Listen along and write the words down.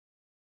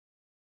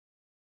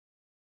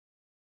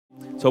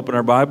Let's open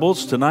our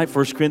Bibles tonight.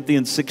 1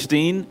 Corinthians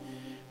 16,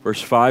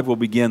 verse 5. We'll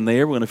begin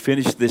there. We're going to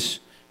finish this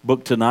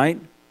book tonight.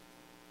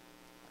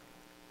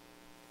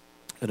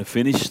 Going to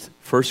finish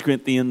 1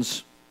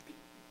 Corinthians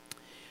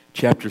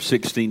chapter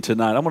 16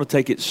 tonight. I'm going to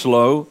take it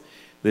slow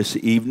this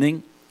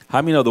evening.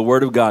 How many know the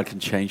Word of God can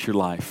change your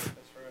life?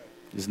 That's right.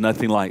 There's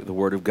nothing like the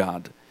Word of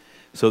God.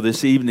 So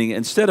this evening,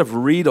 instead of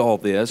read all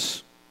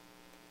this,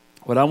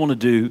 what I want to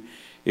do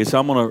is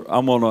I'm going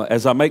to,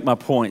 as I make my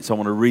points, I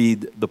want to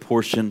read the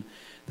portion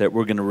that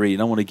we're going to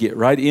read. I want to get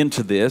right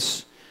into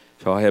this,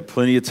 so I have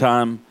plenty of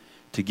time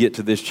to get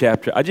to this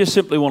chapter. I just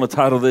simply want to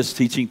title this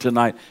teaching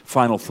tonight,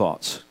 Final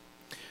Thoughts.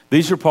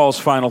 These are Paul's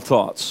final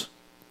thoughts.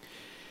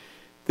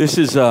 This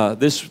is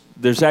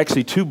there's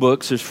actually two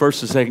books. There's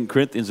 1st and 2nd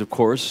Corinthians, of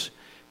course,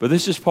 but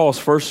this is Paul's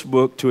first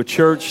book to a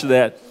church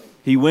that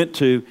he went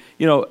to.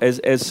 You know,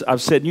 as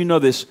I've said, you know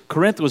this,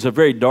 Corinth was a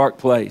very dark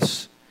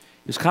place.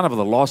 It was kind of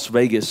the Las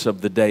Vegas of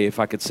the day, if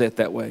I could say it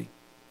that way.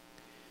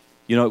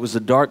 You know, it was a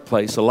dark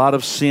place. A lot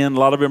of sin, a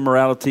lot of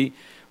immorality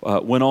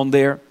went on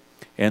there.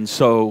 And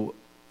so,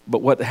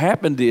 but what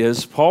happened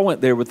is Paul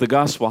went there with the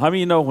gospel. How many of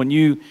you know when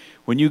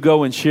you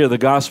go and share the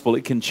gospel,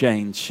 it can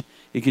change.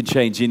 It can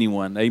change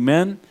anyone.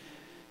 Amen?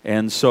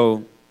 And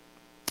so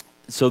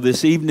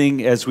this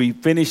evening, as we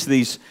finish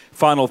these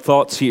final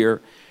thoughts here,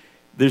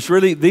 these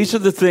are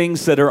the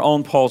things that are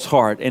on Paul's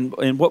heart.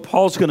 And what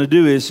Paul's going to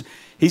do is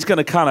he's going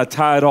to kind of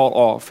tie it all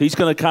off. He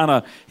actually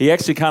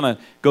kind of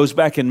goes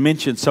back and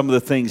mentions some of the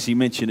things he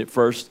mentioned at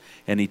first,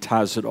 and he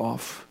ties it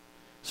off.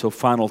 So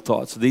final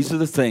thoughts. These are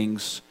the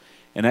things,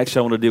 and actually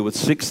I want to deal with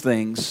 6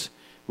 things.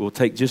 We'll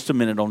take just a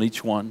minute on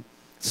each one.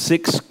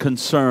 6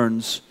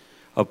 concerns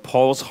of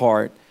Paul's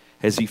heart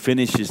as he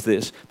finishes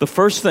this. The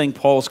first thing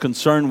Paul's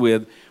concerned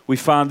with, we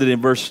find it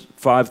in verse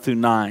 5 through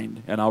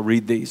 9, and I'll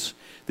read these.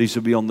 These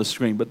will be on the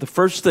screen. But the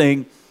first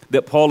thing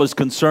that Paul is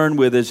concerned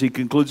with as he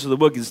concludes the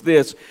book is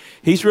this.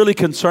 He's really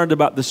concerned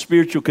about the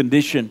spiritual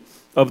condition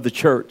of the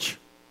church.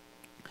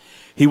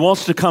 He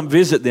wants to come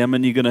visit them,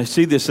 and you're going to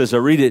see this as I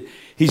read it.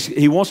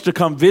 He wants to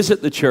come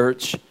visit the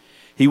church.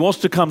 He wants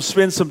to come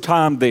spend some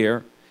time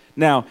there.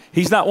 Now,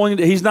 we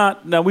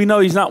know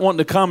he's not wanting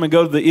to come and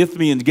go to the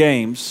Isthmian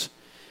Games,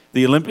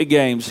 the Olympic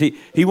Games.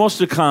 He wants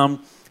to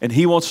come and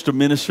he wants to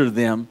minister to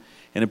them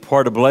and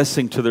impart a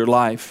blessing to their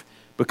life,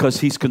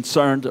 because he's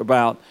concerned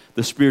about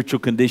the spiritual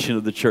condition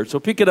of the church. So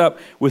pick it up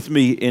with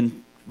me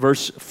in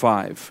verse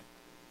 5.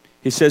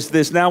 He says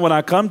this, now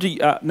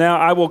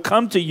I will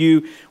come to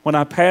you when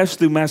I pass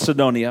through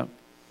Macedonia,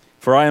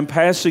 for I am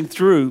passing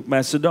through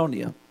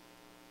Macedonia.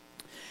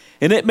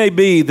 And it may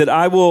be that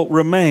I will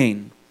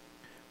remain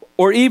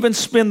or even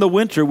spend the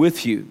winter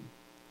with you,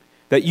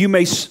 that you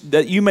may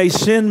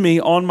send me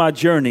on my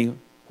journey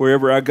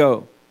wherever I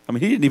go. I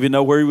mean, he didn't even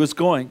know where he was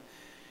going.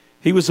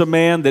 He was a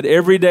man that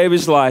every day of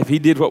his life, he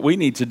did what we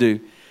need to do.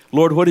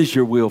 Lord, what is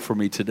your will for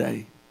me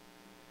today?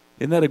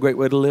 Isn't that a great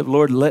way to live?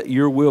 Lord, let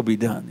your will be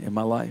done in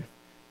my life.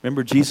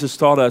 Remember, Jesus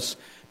taught us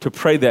to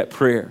pray that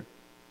prayer.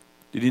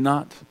 Did he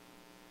not?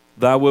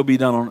 Thy will be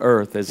done on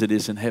earth as it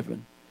is in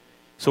heaven.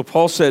 So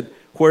Paul said,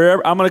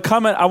 wherever I want to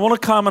come and I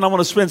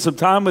want to spend some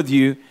time with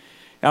you.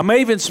 I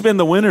may even spend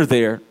the winter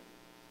there.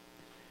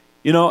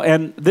 You know,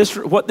 and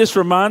what this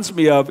reminds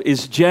me of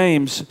is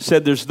James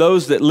said there's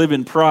those that live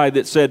in pride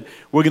that said,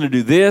 we're going to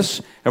do this,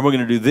 and we're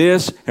going to do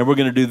this, and we're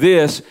going to do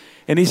this.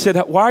 And he said,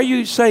 why are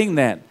you saying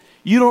that?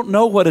 You don't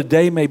know what a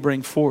day may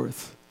bring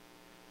forth.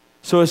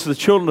 So as the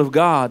children of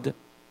God,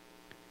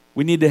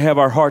 we need to have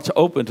our hearts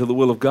open to the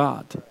will of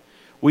God.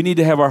 We need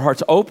to have our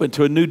hearts open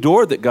to a new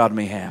door that God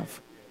may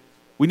have.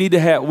 We need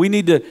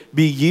to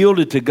be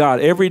yielded to God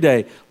every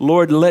day.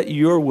 Lord, let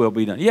your will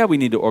be done. Yeah, we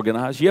need to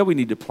organize. Yeah, we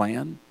need to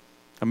plan.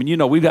 I mean, you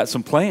know, we've got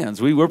some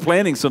plans. We're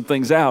planning some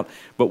things out,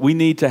 but we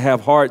need to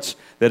have hearts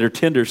that are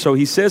tender. So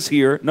he says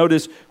here,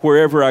 notice,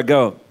 wherever I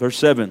go, verse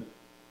 7.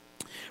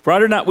 For I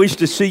do not wish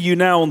to see you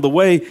now on the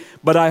way,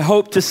 but I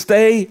hope to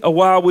stay a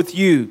while with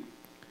you,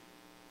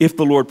 if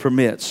the Lord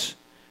permits.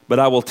 But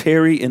I will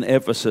tarry in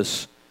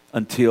Ephesus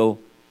until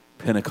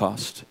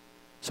Pentecost.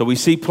 So we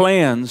see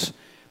plans,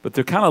 but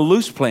they're kind of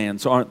loose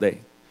plans, aren't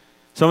they?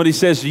 Somebody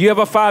says, do you have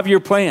a 5-year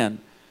plan?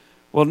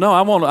 Well, no,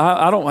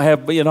 I don't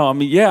have,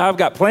 I've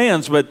got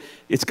plans, but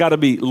it's got to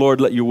be,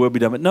 Lord, let your will be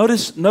done. But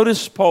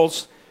notice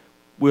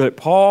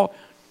Paul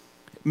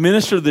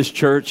ministered to this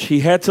church.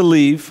 He had to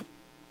leave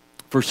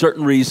for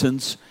certain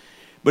reasons,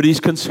 but he's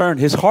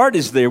concerned. His heart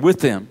is there with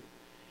them.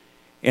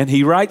 And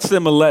he writes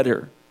them a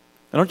letter.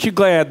 And aren't you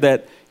glad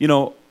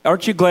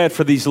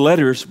for these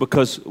letters,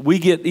 because we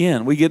get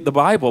the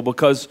Bible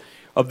because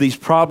of these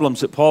problems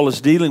that Paul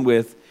is dealing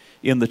with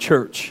in the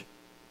church.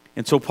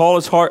 And so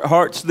Paul's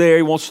heart's there.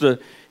 He wants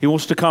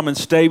to come and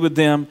stay with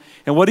them.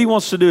 And what he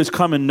wants to do is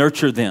come and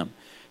nurture them.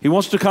 He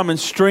wants to come and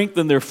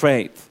strengthen their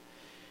faith.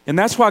 And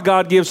that's why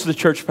God gives the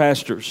church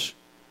pastors.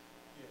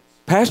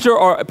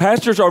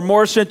 Pastors are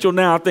more essential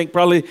now, I think,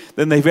 probably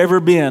than they've ever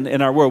been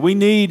in our world. We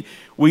need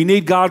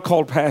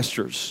God-called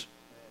pastors.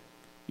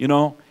 You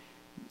know,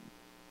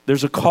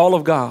 there's a call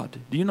of God.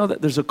 Do you know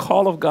that there's a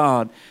call of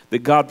God that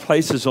God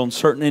places on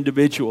certain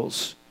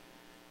individuals?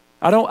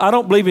 I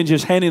don't believe in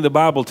just handing the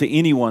Bible to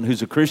anyone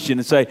who's a Christian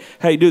and say,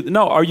 hey,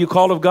 no, are you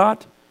called of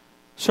God?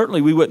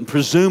 Certainly we wouldn't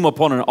presume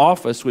upon an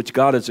office which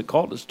God hasn't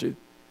called us to.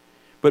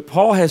 But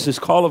Paul has this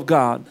call of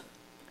God,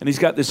 and he's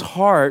got this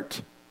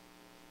heart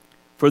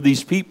for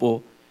these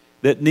people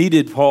that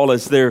needed Paul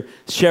as their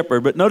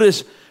shepherd. But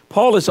notice,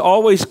 Paul is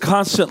always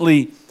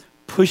constantly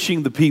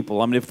pushing the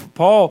people. I mean, if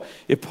Paul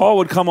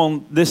would come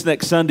on this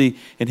next Sunday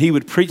and he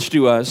would preach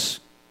to us,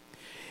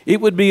 it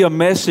would be a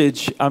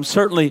message.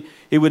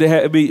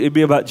 It'd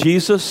be about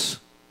Jesus.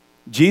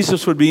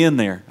 Jesus would be in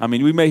there. I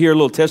mean, we may hear a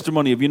little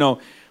testimony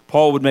of,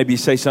 Paul would maybe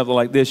say something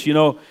like this.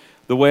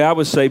 The way I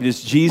was saved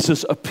is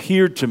Jesus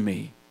appeared to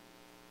me.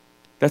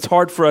 That's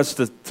hard for us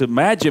to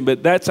imagine,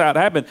 but that's how it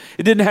happened.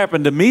 It didn't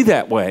happen to me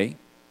that way.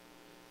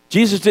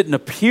 Jesus didn't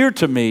appear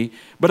to me,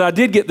 but I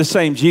did get the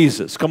same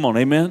Jesus. Come on,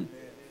 amen?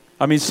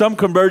 I mean, some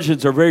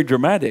conversions are very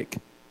dramatic,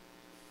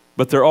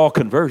 but they're all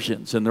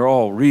conversions and they're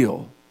all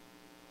real.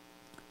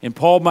 And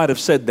Paul might have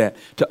said that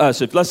to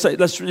us. Let's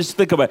just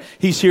think about it.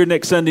 He's here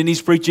next Sunday and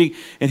he's preaching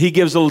and he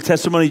gives a little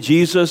testimony.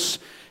 Jesus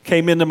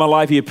came into my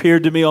life. He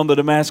appeared to me on the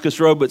Damascus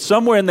Road. But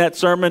somewhere in that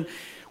sermon,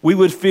 we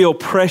would feel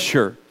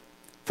pressure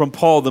from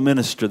Paul the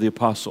minister, the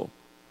apostle.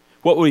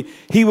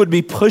 He would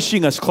be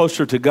pushing us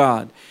closer to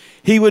God.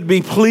 He would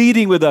be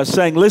pleading with us,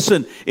 saying,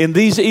 listen, in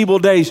these evil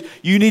days,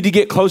 you need to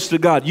get close to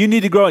God. You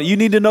need to grow. You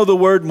need to know the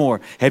word more.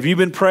 Have you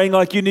been praying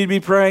like you need to be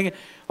praying?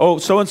 Oh,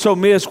 so-and-so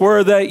missed. Where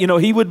are they?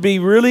 He would be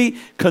really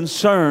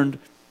concerned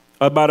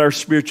about our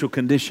spiritual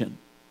condition.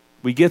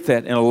 We get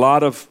that in a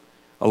lot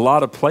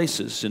of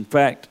places. In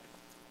fact,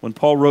 when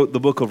Paul wrote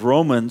the book of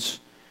Romans,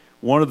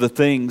 one of the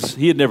things,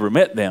 he had never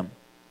met them.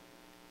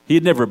 He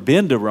had never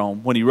been to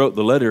Rome when he wrote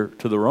the letter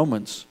to the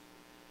Romans.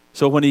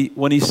 So when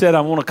he said,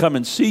 I want to come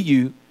and see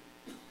you,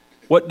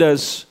 what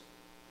does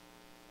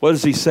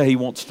he say he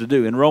wants to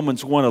do? In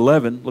Romans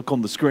 1:11, look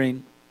on the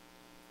screen.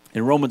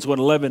 In Romans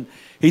 1:11,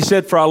 he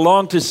said, for I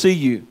long to see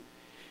you,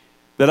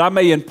 that I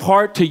may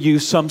impart to you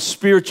some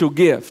spiritual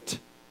gift,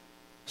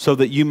 so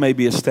that you may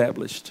be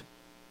established.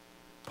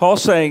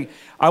 Paul's saying,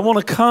 I want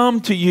to come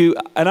to you,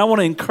 and I want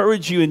to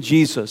encourage you in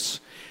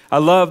Jesus. I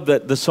love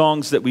that the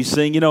songs that we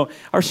sing.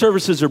 Our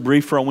services are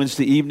briefer on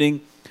Wednesday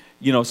evening.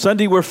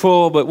 Sunday we're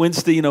full, but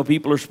Wednesday,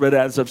 people are spread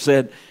out, as I've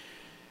said.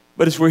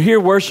 But as we're here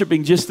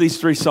worshiping just these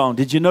 3 songs,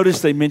 did you notice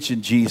they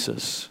mentioned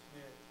Jesus?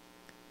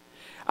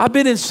 I've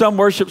been in some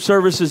worship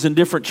services in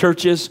different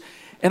churches,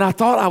 and I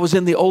thought I was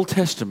in the Old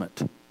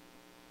Testament.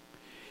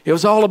 It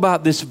was all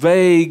about this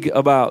vague,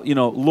 about,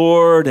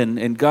 Lord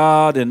and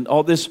God and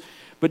all this.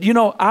 But,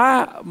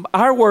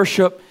 our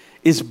worship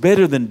is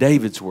better than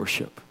David's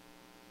worship.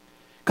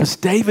 Because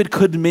David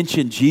couldn't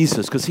mention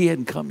Jesus because he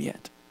hadn't come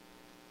yet.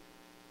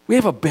 We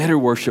have a better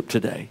worship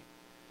today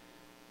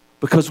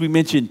because we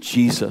mentioned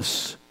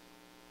Jesus.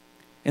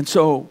 And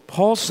so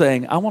Paul's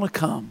saying, I want to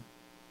come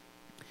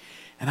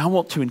and I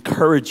want to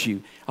encourage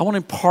you. I want to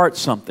impart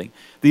something.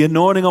 The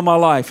anointing on my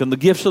life and the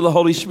gifts of the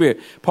Holy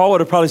Spirit. Paul would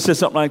have probably said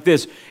something like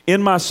this.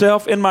 In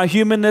myself, in my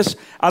humanness,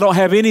 I don't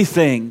have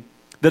anything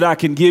that I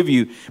can give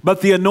you.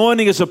 But the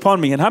anointing is upon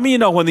me. And how many of you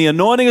know when the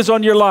anointing is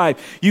on your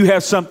life, you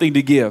have something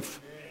to give?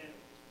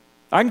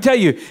 I can tell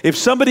you, if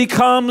somebody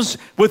comes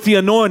with the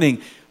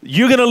anointing,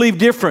 you're going to leave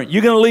different.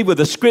 You're going to leave with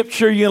a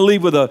scripture. You're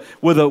going to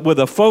leave with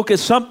a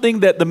focus,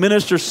 something that the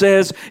minister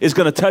says is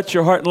going to touch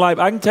your heart and life.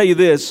 I can tell you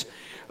this,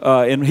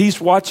 and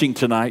he's watching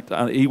tonight.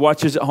 He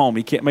watches at home.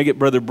 He can't make it.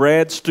 Brother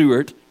Brad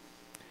Stewart.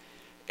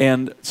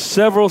 And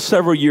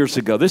several years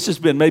ago, this has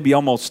been maybe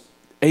almost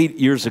 8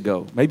 years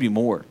ago, maybe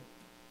more.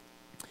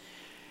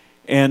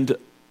 And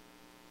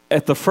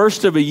at the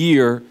first of a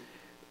year,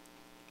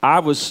 I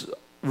was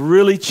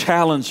really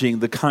challenging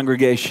the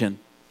congregation.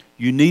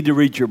 You need to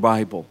read your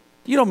Bible.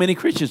 Many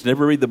Christians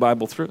never read the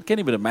Bible through. I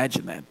can't even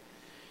imagine that.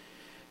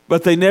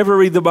 But they never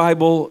read the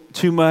Bible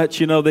too much.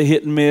 They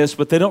hit and miss,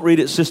 but they don't read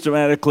it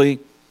systematically.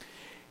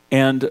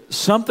 And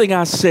something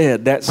I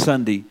said that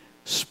Sunday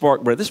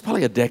sparked, this is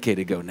probably a decade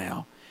ago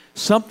now.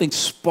 Something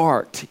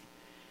sparked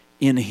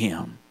in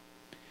him.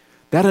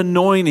 That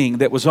anointing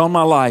that was on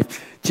my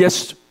life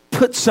just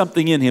put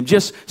something in him,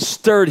 just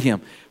stirred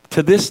him.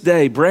 To this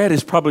day, Brad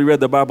has probably read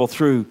the Bible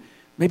through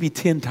maybe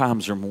 10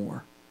 times or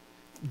more.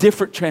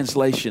 Different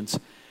translations.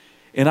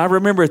 And I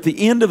remember at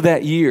the end of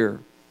that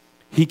year,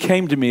 he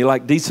came to me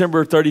like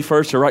December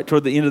 31st or right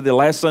toward the end of the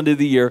last Sunday of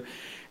the year.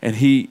 And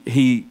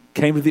he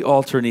came to the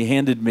altar and he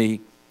handed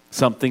me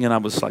something. And I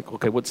was like,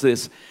 okay, what's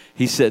this?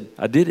 He said,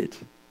 I did it.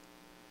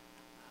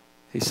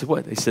 He said,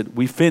 what? He said,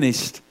 we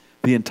finished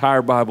the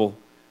entire Bible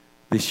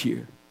this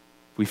year.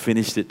 We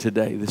finished it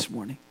today, this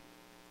morning.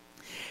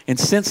 And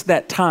since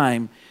that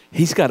time,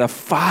 he's got a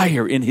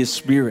fire in his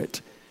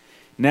spirit.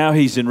 Now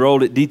he's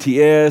enrolled at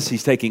DTS.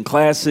 He's taking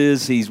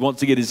classes. He wants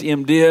to get his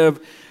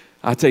MDiv.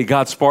 I tell you,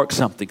 God sparks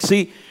something.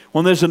 See,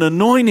 when there's an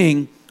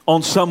anointing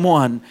on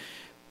someone,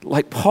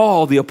 like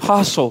Paul, the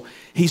apostle,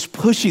 he's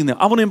pushing them.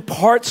 I want to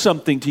impart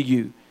something to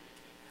you.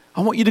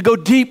 I want you to go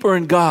deeper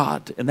in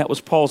God. And that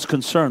was Paul's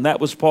concern. That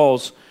was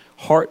Paul's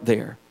heart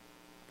there.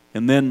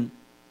 And then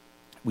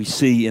we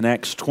see in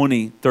Acts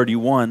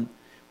 20:31,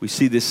 we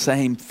see this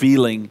same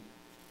feeling,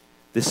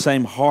 this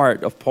same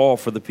heart of Paul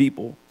for the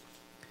people.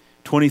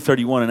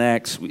 20:31 in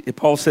Acts,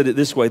 Paul said it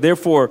this way,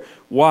 therefore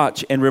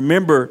watch and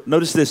remember,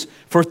 notice this,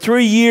 for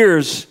 3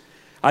 years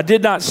I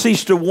did not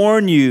cease to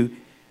warn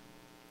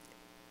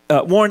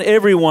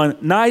everyone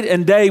night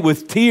and day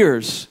with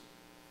tears.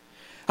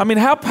 I mean,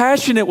 how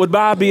passionate would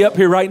I be up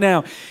here right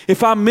now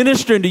if I'm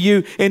ministering to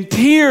you and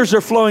tears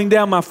are flowing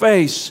down my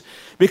face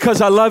because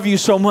I love you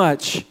so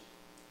much,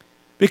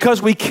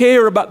 because we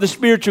care about the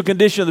spiritual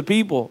condition of the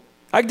people.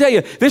 I can tell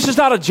you, this is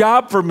not a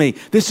job for me.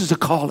 This is a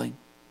calling.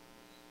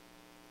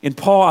 And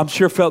Paul, I'm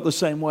sure, felt the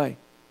same way.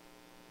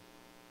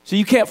 So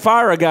you can't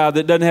fire a guy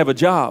that doesn't have a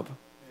job.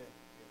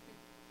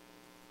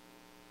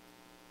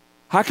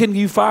 How can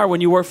you fire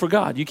when you work for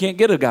God? You can't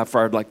get a guy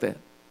fired like that.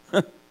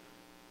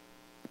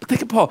 But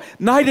think of Paul,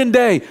 night and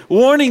day,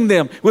 warning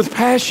them with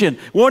passion,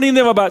 warning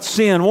them about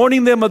sin,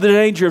 warning them of the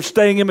danger of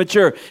staying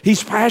immature.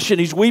 He's passionate,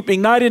 he's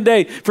weeping night and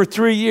day for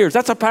 3 years.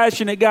 That's a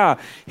passionate guy.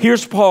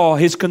 Here's Paul,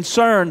 his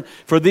concern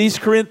for these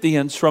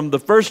Corinthians from the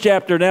first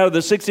chapter now to the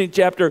 16th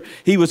chapter.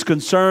 He was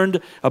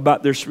concerned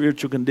about their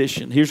spiritual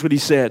condition. Here's what he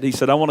said. He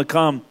said, I want to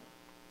come,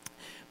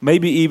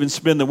 maybe even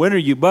spend the winter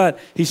with you, but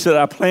he said,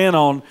 I plan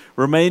on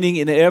remaining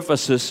in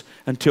Ephesus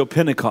until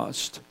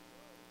Pentecost.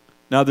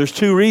 Now there's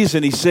two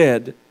reasons he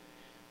said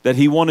that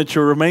he wanted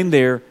to remain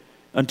there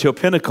until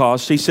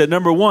Pentecost. He said,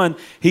 number one,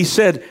 he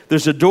said,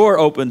 there's a door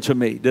open to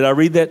me. Did I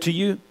read that to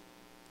you?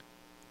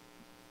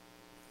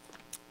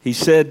 He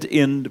said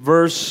in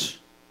verse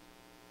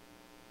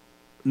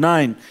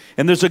 9,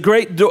 and there's a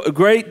great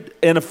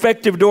and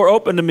effective door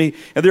open to me,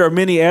 and there are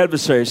many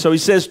adversaries. So he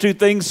says two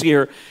things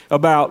here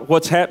about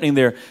what's happening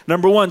there.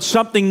 Number one,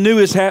 something new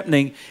is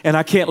happening, and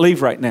I can't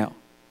leave right now.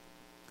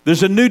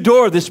 There's a new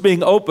door that's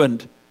being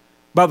opened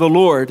by the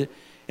Lord,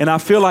 and I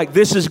feel like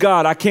this is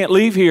God. I can't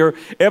leave here,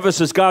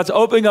 Ephesus. God's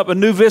opening up a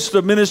new vista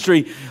of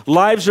ministry.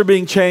 Lives are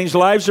being changed.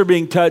 Lives are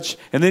being touched.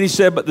 And then he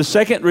said, but the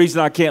second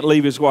reason I can't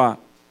leave is why?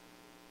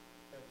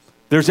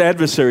 There's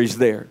adversaries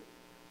there.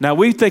 Now,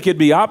 we think it'd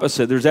be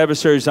opposite. There's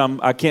adversaries,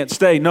 I can't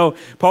stay. No,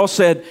 Paul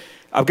said,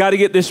 I've got to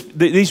get this.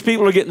 These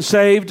people are getting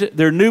saved.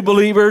 They're new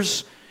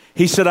believers.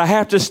 He said, I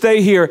have to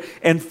stay here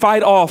and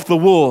fight off the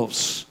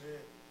wolves.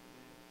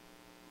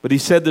 But he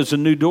said there's a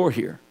new door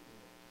here.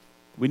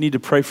 We need to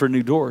pray for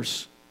new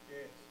doors.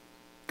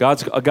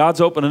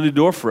 God's opened a new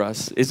door for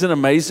us. Isn't it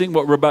amazing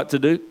what we're about to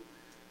do?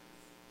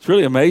 It's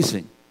really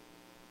amazing.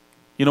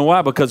 You know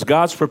why? Because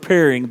God's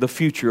preparing the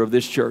future of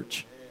this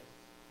church.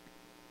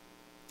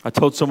 I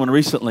told someone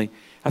recently,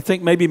 I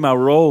think maybe my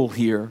role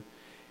here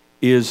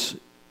is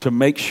to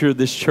make sure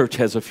this church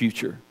has a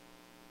future.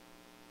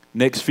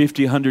 Next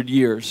 50, 100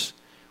 years,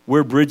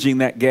 we're bridging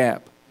that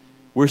gap.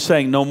 We're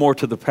saying no more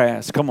to the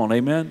past. Come on,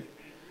 amen?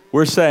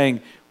 We're saying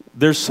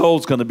there's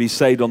souls going to be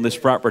saved on this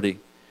property.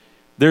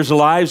 There's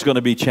lives going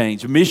to be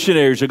changed.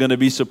 Missionaries are going to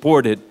be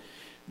supported.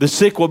 The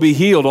sick will be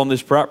healed on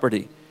this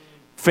property.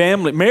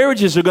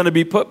 Marriages are going to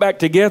be put back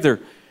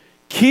together.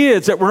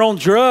 Kids that were on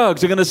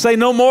drugs are going to say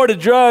no more to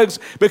drugs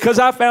because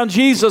I found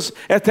Jesus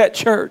at that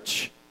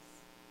church.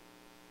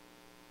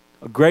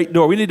 A great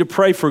door. We need to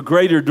pray for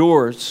greater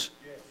doors.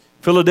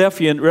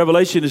 Philadelphia in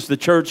Revelation is the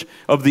church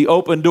of the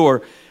open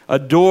door. A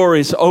door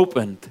is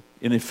opened,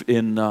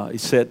 he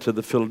said to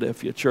the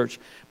Philadelphia church.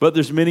 But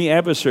there's many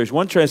adversaries.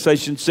 One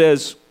translation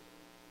says,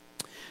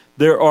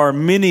 there are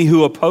many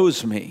who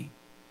oppose me.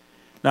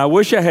 Now, I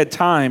wish I had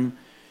time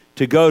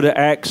to go to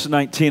Acts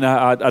 19.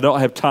 I don't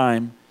have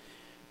time.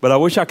 But I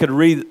wish I could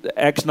read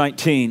Acts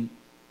 19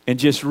 and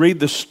just read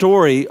the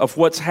story of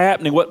what's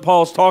happening, what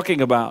Paul's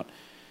talking about.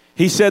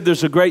 He said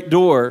there's a great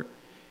door.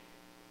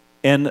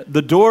 And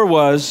the door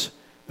was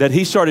that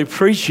he started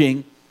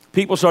preaching.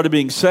 People started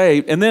being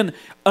saved. And then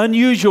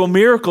unusual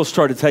miracles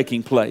started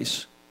taking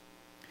place.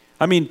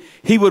 I mean,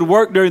 he would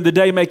work during the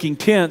day making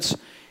tents.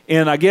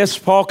 And I guess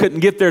Paul couldn't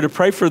get there to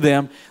pray for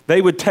them.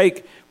 They would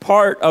take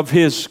part of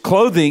his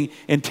clothing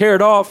and tear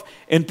it off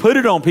and put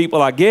it on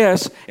people, I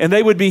guess, and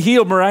they would be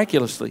healed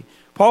miraculously.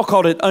 Paul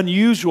called it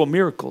unusual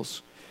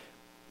miracles.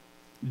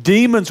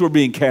 Demons were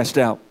being cast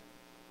out.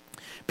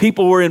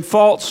 People were in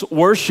false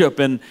worship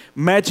and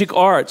magic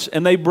arts,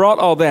 and they brought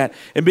all that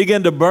and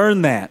began to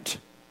burn that.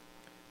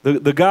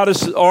 The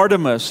goddess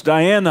Artemis,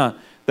 Diana,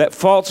 that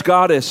false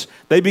goddess,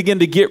 they began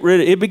to get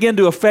rid of it. It began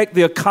to affect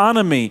the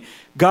economy.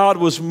 God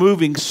was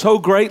moving so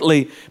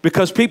greatly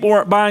because people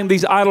weren't buying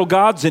these idol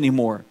gods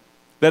anymore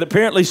that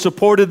apparently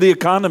supported the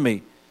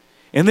economy.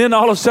 And then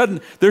all of a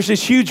sudden, there's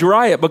this huge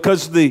riot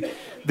because the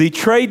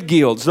trade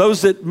guilds,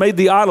 those that made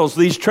the idols,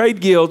 these trade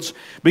guilds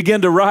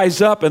began to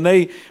rise up and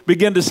they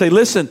began to say,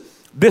 listen,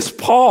 this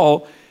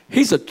Paul,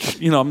 he's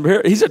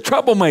a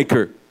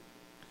troublemaker.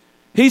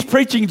 He's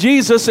preaching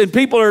Jesus and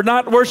people are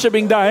not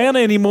worshiping Diana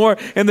anymore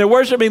and they're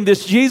worshiping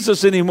this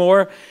Jesus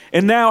anymore.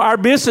 And now our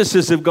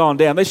businesses have gone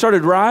down. They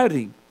started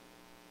rioting.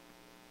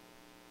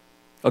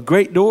 A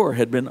great door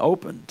had been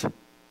opened,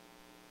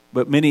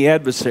 but many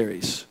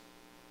adversaries.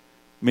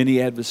 How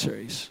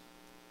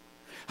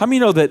many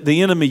know that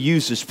the enemy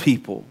uses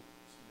people?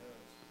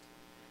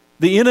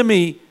 The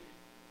enemy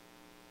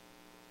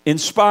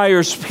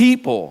inspires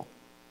people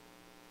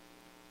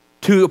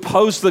to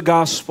oppose the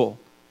gospel,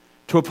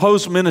 to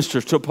oppose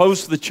ministers, to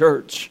oppose the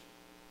church.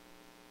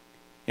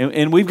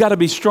 And we've got to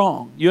be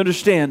strong. You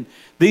understand,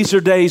 these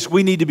are days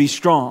we need to be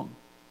strong.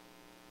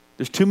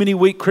 There's too many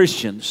weak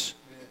Christians.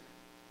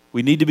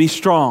 We need to be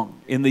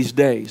strong in these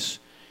days.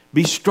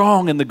 Be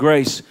strong in the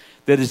grace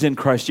that is in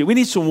Christ Jesus. We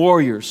need some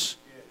warriors.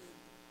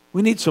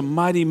 We need some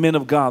mighty men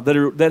of God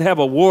that have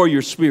a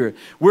warrior spirit.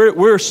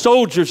 We're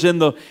soldiers in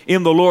the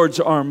Lord's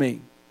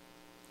army.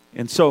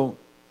 And so,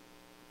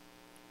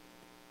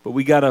 but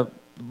we got to,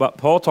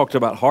 Paul talked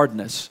about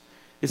hardness.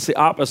 It's the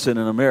opposite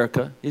in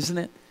America, isn't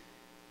it?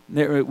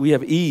 We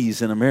have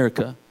ease in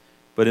America,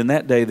 but in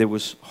that day there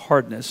was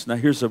hardness. Now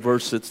here's a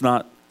verse that's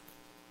not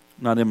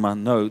in my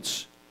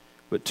notes,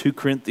 but 2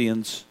 Timothy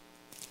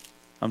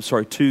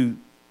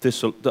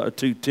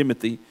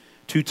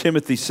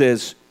 2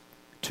 says,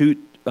 2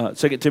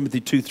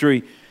 Timothy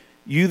 2:3,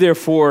 you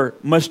therefore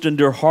must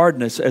endure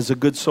hardness as a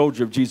good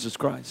soldier of Jesus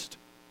Christ.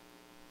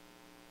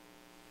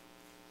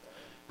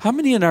 How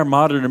many in our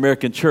modern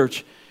American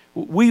church,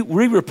 we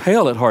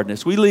repel at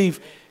hardness. We leave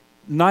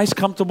nice,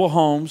 comfortable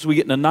homes. We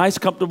get in a nice,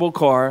 comfortable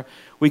car.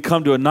 We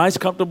come to a nice,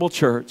 comfortable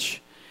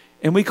church,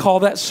 and we call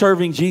that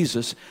serving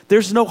Jesus.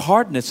 There's no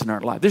hardness in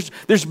our life.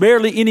 There's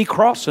barely any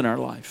cross in our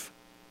life.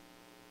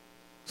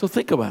 So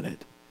think about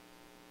it.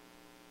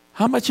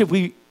 How much have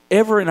we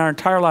ever in our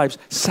entire lives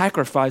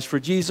sacrificed for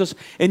Jesus?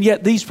 And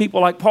yet these people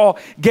like Paul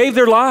gave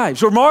their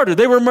lives, were martyred.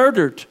 They were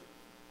murdered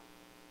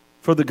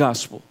for the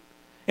gospel.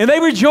 And they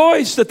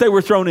rejoiced that they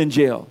were thrown in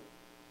jail.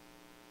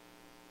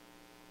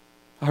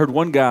 I heard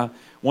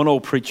one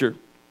old preacher,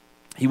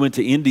 he went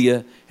to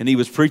India and he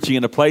was preaching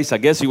in a place I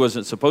guess he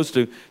wasn't supposed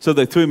to, so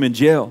they threw him in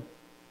jail.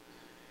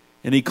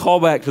 And he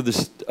called back to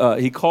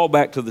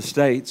the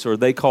States, or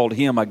they called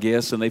him, I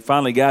guess, and they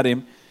finally got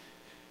him.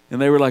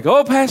 And they were like,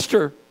 "Oh,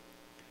 Pastor."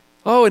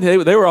 Oh, and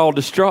they were all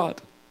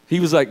distraught. He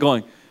was like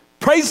going,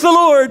 "Praise the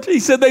Lord." He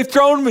said, they've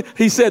thrown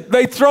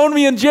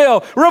me in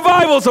jail.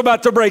 Revival's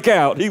about to break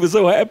out. He was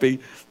so happy.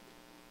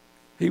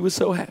 He was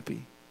so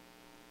happy.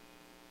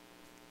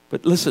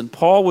 But listen,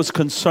 Paul was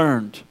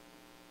concerned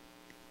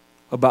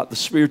about the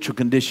spiritual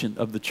condition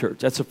of the church.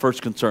 That's the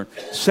first concern.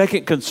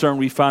 Second concern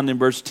we find in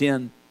verse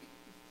 10.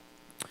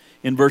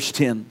 In verse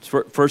 10,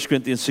 1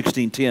 Corinthians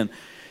 16:10.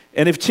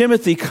 And if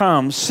Timothy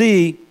comes,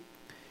 see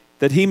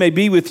that he may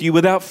be with you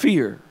without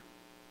fear.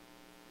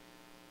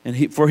 And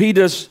he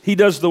does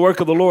the work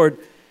of the Lord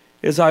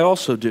as I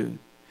also do.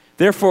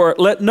 Therefore,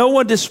 let no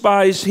one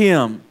despise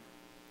him,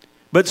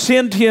 but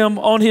send him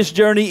on his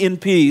journey in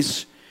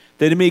peace,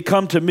 that he may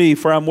come to me,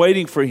 for I'm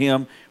waiting for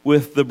him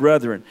with the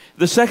brethren.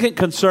 The second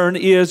concern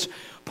is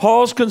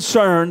Paul's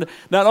concerned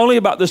not only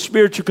about the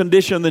spiritual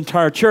condition of the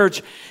entire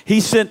church. He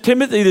sent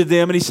Timothy to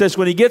them, and he says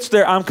when he gets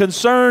there, I'm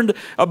concerned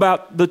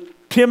about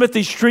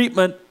Timothy's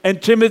treatment and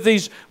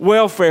Timothy's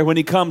welfare when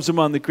he comes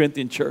among the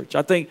Corinthian church.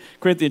 I think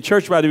Corinthian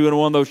church might have been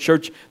one of those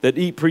churches that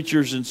eat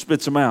preachers and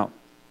spits them out.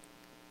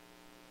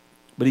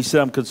 But he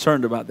said, I'm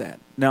concerned about that.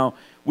 Now,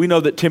 we know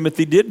that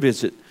Timothy did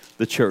visit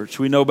the church.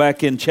 We know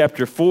back in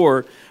chapter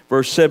 4,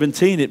 verse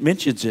 17, it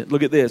mentions it.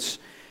 Look at this.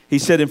 He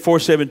said in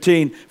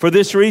 4:17, for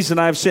this reason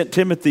I have sent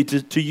Timothy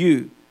to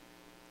you.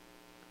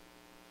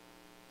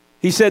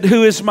 He said,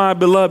 who is my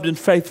beloved and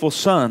faithful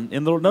son?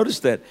 And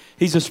notice that.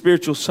 He's a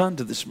spiritual son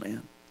to this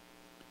man,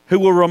 who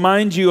will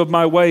remind you of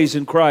my ways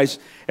in Christ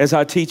as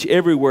I teach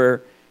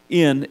everywhere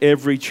in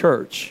every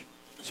church.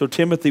 So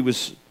Timothy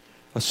was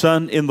a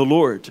son in the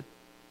Lord.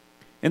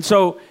 And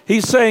so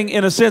he's saying,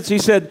 in a sense, he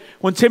said,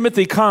 when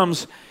Timothy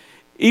comes,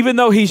 even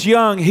though he's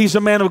young, he's a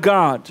man of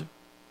God.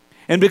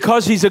 And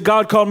because he's a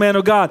God-called man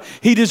of God,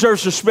 he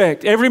deserves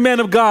respect. Every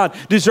man of God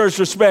deserves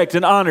respect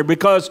and honor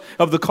because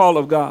of the call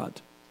of God.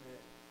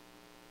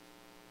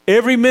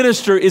 Every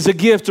minister is a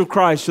gift of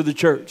Christ to the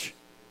church.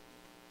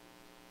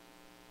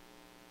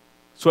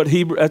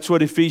 That's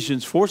what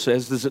Ephesians 4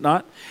 says, does it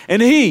not?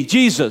 And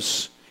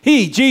Jesus,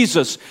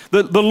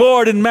 the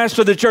Lord and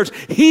Master of the church,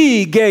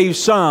 he gave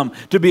some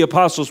to be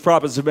apostles,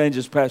 prophets,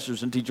 evangelists,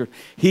 pastors, and teachers.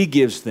 He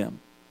gives them.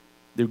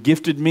 They're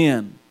gifted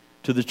men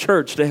to the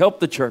church to help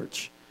the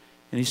church.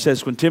 And he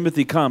says, when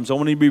Timothy comes, I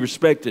want him to be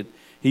respected.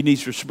 He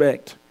needs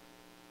respect.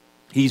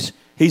 He's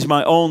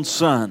my own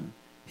son.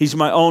 He's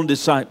my own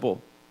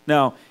disciple.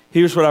 Now,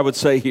 here's what I would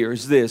say here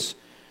is this.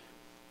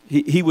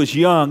 He was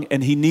young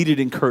and he needed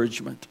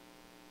encouragement.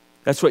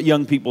 That's what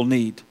young people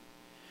need.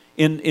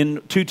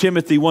 In 2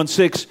 Timothy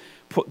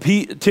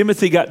 1:6,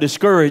 Timothy got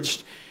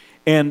discouraged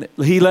and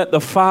he let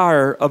the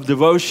fire of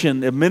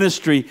devotion and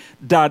ministry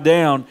die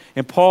down.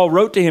 And Paul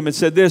wrote to him and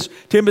said this,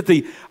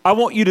 Timothy, I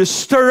want you to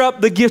stir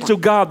up the gift of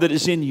God that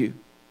is in you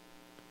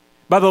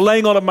by the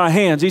laying on of my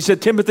hands. He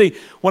said, Timothy,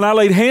 when I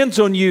laid hands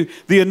on you,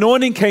 the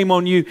anointing came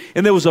on you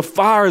and there was a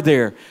fire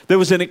there. There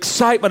was an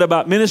excitement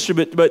about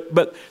ministry,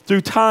 but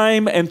through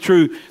time and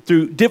through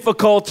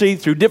difficulty,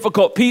 through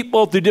difficult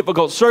people, through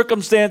difficult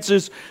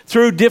circumstances,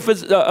 through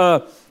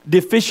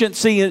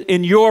deficiency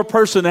in your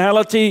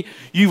personality,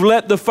 you've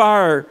let the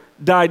fire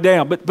died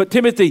down. But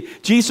Timothy,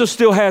 Jesus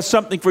still has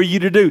something for you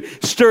to do.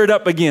 Stir it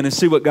up again and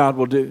see what God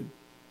will do.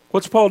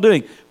 What's Paul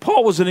doing?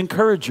 Paul was an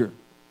encourager.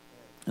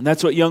 And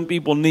that's what young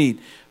people need.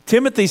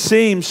 Timothy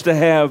seems to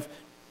have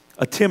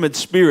a timid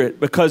spirit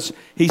because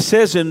he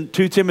says in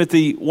 2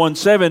 Timothy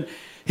 1:7,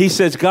 he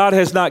says, God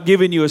has not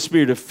given you a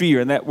spirit of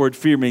fear. And that word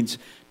fear means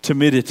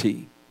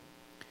timidity.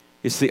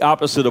 It's the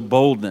opposite of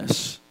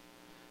boldness.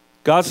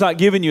 God's not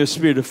giving you a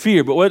spirit of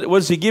fear, but what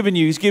is he giving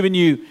you? He's giving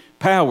you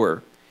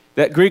power.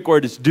 That Greek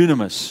word is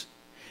dunamis.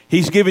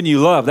 He's giving you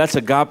love. That's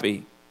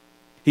agape.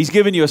 He's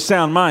giving you a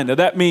sound mind. Now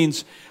that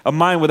means a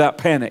mind without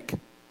panic.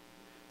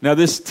 Now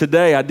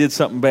today I did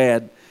something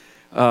bad.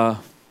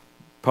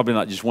 Probably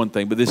not just one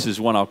thing, but this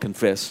is one I'll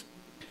confess.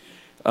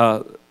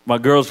 My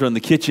girls were in the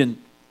kitchen.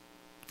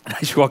 And I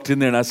just walked in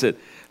there and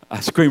I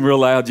screamed real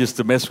loud just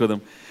to mess with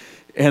them.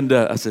 And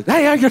I said,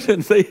 hey, how you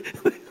doing?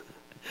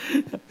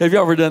 Have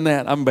you ever done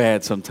that? I'm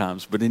bad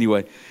sometimes, but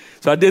anyway.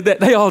 So I did that.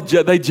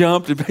 They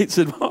jumped and they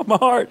said, oh,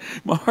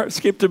 my heart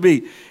skipped a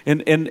beat.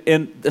 And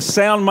the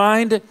sound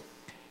mind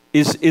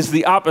is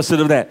the opposite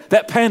of that.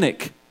 That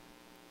panic,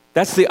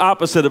 that's the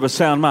opposite of a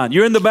sound mind.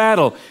 You're in the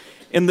battle,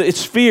 and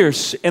it's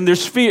fierce, and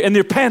there's fear, and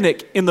there's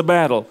panic in the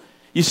battle.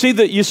 You see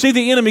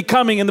the enemy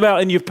coming in the battle,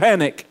 and you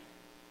panic.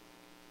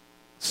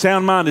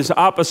 Sound mind is the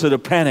opposite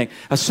of panic.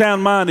 A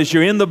sound mind is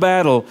you're in the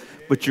battle,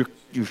 but you're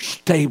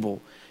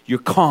stable. You're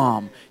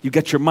calm. You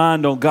got your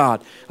mind on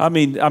God.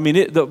 Everything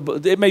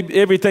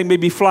may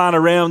be flying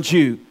around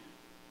you,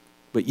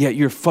 but yet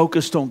you're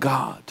focused on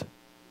God.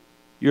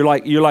 You're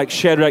like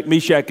Shadrach,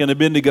 Meshach, and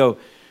Abednego.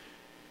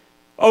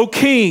 O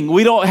King,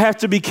 we don't have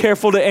to be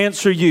careful to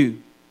answer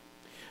you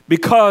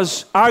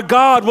because our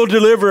God will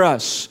deliver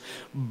us.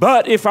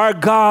 But if our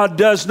God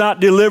does not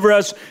deliver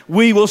us,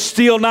 we will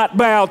still not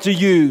bow to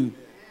you.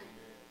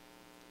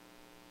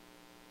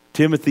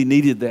 Timothy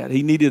needed that.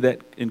 He needed that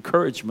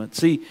encouragement.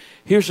 See,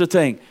 here's the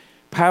thing.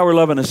 Power,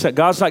 love, and a sound.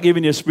 God's not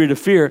giving you a spirit of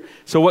fear.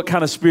 So what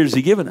kind of spirit is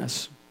he giving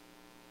us?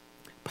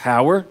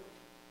 Power,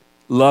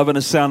 love, and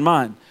a sound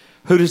mind.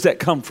 Who does that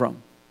come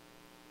from?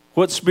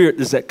 What spirit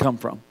does that come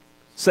from?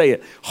 Say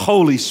it.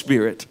 Holy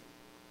Spirit.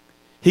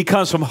 He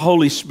comes from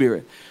Holy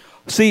Spirit.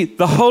 See,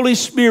 the Holy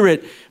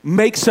Spirit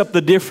makes up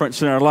the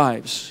difference in our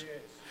lives.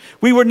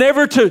 We were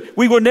never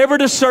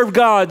to serve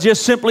God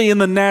just simply in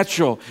the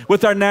natural,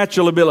 with our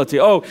natural ability.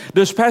 Oh,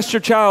 does Pastor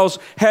Charles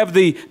have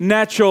the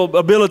natural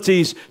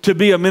abilities to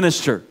be a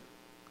minister?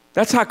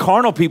 That's how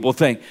carnal people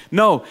think.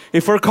 No,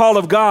 if we're called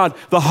of God,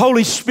 the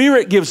Holy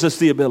Spirit gives us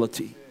the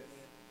ability.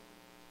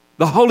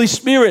 The Holy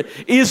Spirit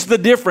is the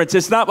difference.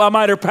 It's not by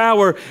might or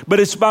power, but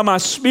it's by my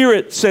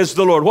Spirit, says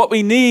the Lord. What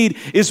we need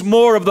is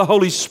more of the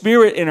Holy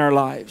Spirit in our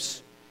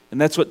lives.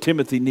 And that's what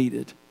Timothy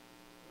needed.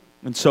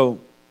 And so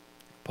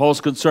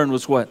Paul's concern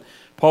was what?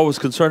 Paul was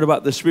concerned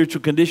about the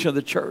spiritual condition of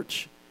the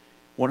church.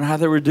 Wonder how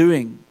they were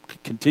doing.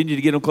 Continue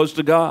to get them close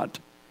to God.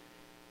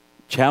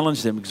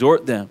 Challenge them,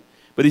 exhort them.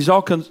 But he's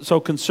so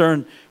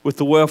concerned with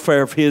the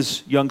welfare of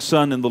his young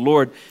son in the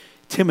Lord,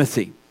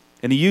 Timothy.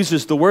 And he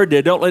uses the word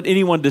there, don't let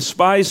anyone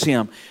despise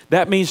him.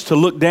 That means to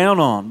look down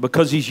on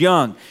because he's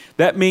young.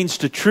 That means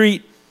to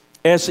treat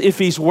as if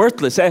he's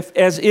worthless,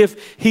 as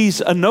if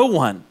he's a no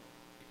one.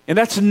 And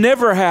that's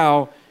never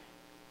how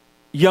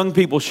young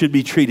people should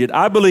be treated.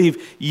 I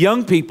believe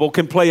young people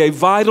can play a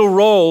vital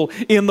role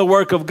in the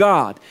work of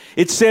God.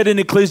 It's said in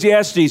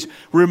Ecclesiastes,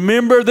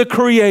 remember the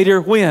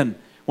Creator when?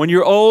 When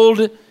you're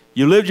old,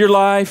 you lived your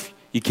life,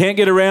 you can't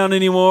get around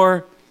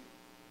anymore.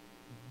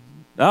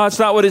 No, that's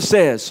not what it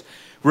says.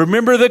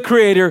 Remember the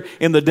Creator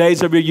in the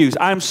days of your youth.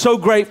 I'm so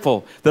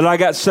grateful that I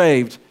got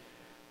saved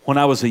when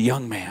I was a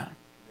young man.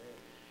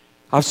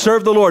 I've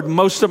served the Lord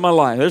most of my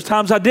life. There's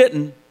times I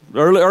didn't,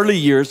 early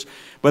years,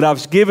 but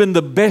I've given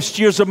the best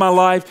years of my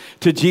life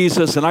to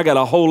Jesus, and I got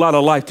a whole lot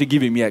of life to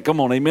give him yet.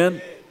 Come on,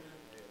 amen?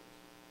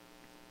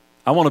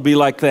 I want to be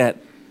like that.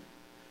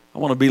 I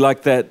want to be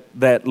like that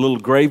little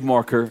grave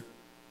marker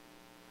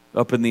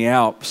up in the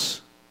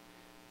Alps.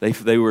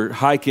 They were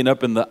hiking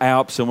up in the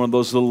Alps on one of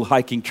those little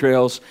hiking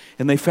trails,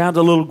 and they found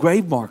a little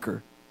grave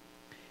marker.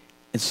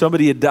 And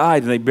somebody had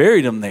died, and they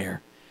buried him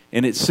there.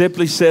 And it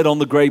simply said on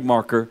the grave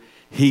marker,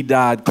 he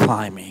died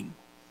climbing.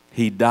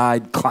 He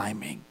died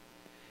climbing.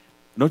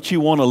 Don't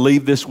you want to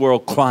leave this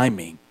world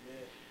climbing?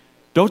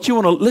 Don't you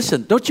want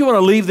to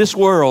leave this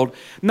world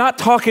not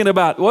talking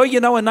about, well,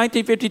 in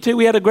 1952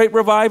 we had a great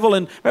revival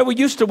and man, we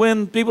used to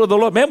win people to the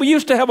Lord. Man, we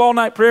used to have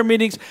all-night prayer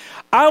meetings.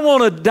 I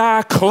want to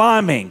die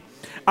climbing.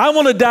 I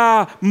want to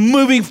die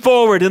moving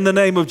forward in the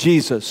name of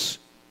Jesus.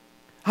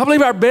 I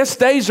believe our best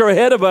days are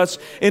ahead of us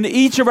in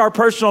each of our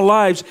personal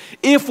lives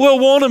if we'll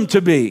want them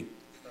to be.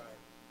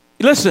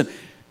 Listen,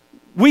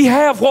 we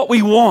have what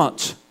we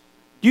want.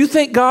 You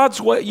think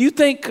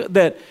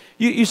that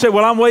you say,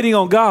 well, I'm waiting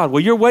on God.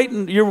 Well,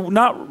 you're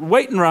not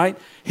waiting right.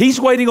 He's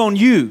waiting on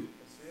you.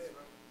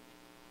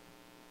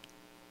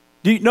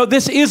 Do you know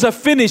this is a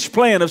finished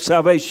plan of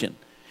salvation?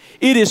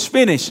 It is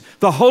finished.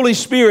 The Holy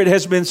Spirit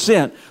has been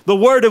sent. The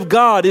Word of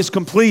God is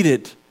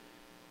completed.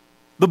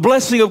 The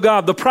blessing of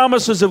God, the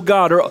promises of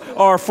God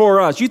are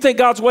for us. You think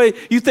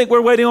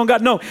we're waiting on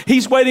God? No,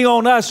 He's waiting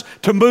on us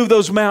to move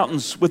those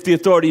mountains with the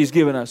authority He's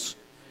given us.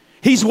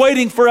 He's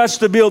waiting for us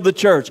to build the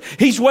church.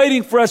 He's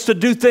waiting for us to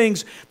do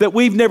things that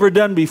we've never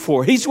done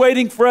before. He's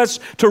waiting for us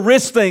to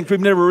risk things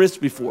we've never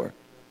risked before.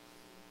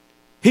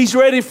 He's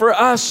ready for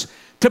us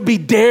to be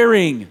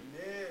daring.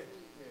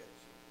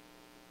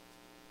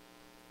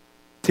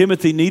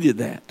 Timothy needed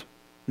that.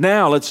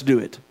 Now let's do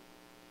it.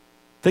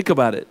 Think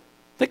about it.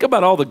 Think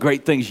about all the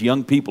great things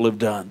young people have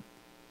done.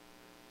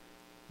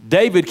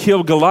 David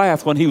killed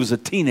Goliath when he was a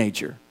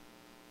teenager.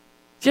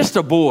 Just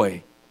a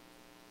boy.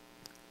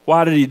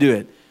 Why did he do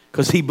it?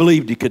 Because he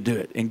believed he could do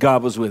it, and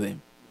God was with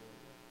him.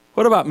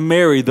 What about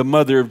Mary, the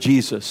mother of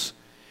Jesus?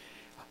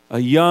 A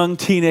young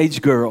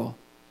teenage girl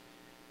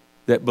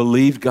that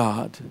believed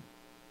God.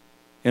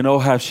 And oh,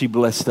 how she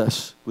blessed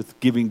us with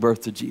giving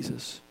birth to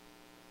Jesus.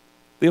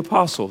 The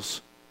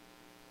apostles.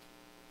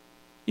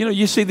 You know,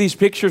 you see these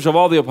pictures of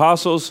all the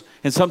apostles,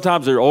 and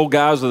sometimes they're old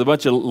guys with a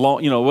bunch of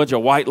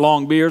white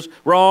long beards.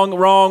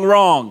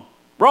 Wrong.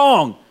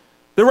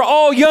 They were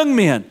all young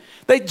men.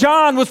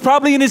 John was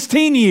probably in his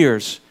teen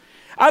years.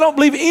 I don't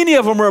believe any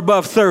of them were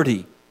above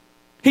 30.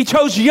 He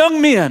chose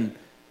young men.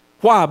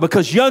 Why?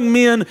 Because young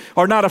men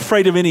are not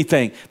afraid of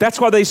anything. That's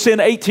why they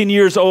send 18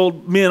 years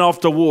old men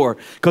off to war,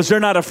 because they're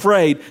not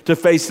afraid to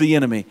face the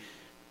enemy.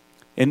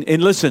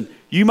 And listen,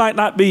 you may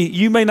not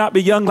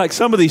be young like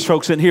some of these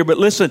folks in here, but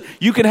listen,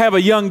 you can have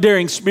a young,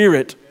 daring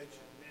spirit.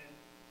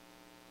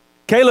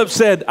 Caleb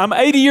said, I'm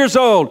 80 years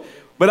old,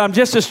 but I'm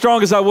just as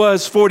strong as I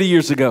was 40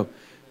 years ago.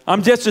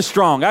 I'm just as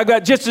strong. I've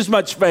got just as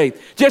much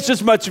faith, just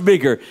as much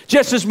vigor,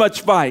 just as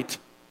much fight.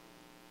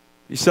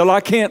 He said,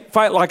 I can't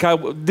fight like I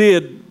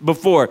did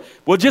before.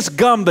 Well, just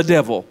gum the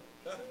devil.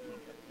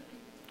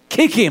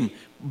 Kick him,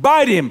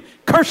 bite him,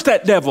 curse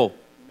that devil.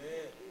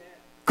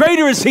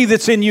 Greater is he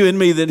that's in you and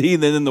me than he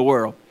that in the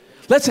world.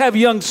 Let's have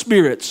young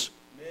spirits.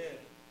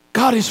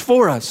 God is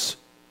for us.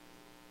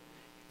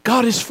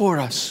 God is for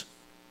us.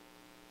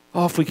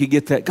 Oh, if we could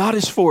get that. God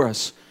is for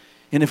us.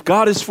 And if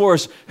God is for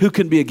us, who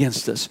can be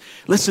against us?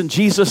 Listen,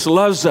 Jesus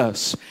loves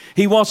us.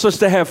 He wants us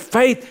to have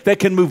faith that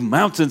can move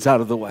mountains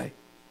out of the way.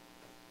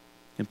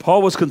 And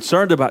Paul was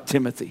concerned about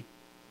Timothy.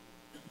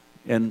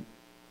 And,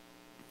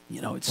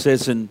 it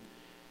says in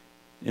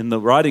the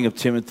writing of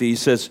Timothy, it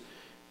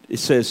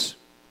says,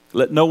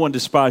 let no one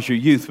despise your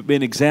youth, but be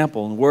an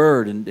example in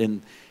word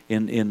and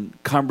in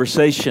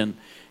conversation,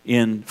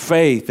 in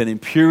faith and in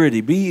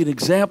purity. Be an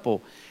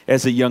example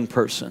as a young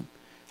person.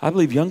 I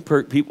believe young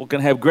people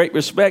can have great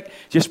respect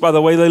just by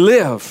the way they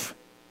live.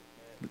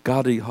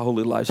 Godly,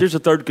 holy lives. Here's a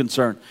third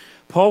concern.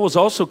 Paul was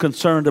also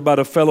concerned about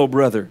a fellow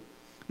brother.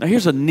 Now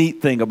here's a neat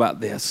thing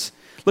about this.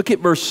 Look at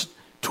verse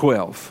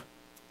 12.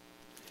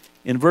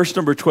 In verse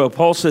number 12,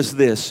 Paul says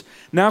this,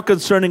 now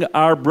concerning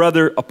our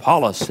brother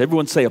Apollos.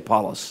 Everyone say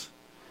Apollos.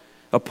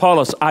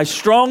 Apollos, I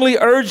strongly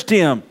urged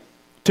him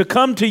to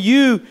come to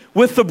you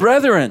with the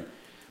brethren,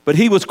 but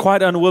he was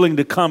quite unwilling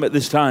to come at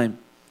this time.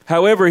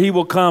 However, he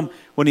will come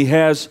when he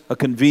has a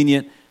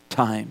convenient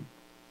time.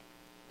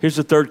 Here's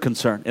the third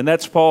concern, and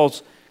that's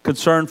Paul's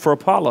concern for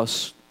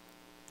Apollos.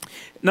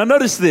 Now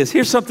notice this.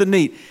 Here's something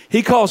neat.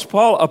 He calls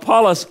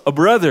Apollos a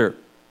brother.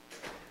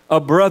 A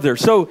brother.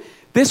 So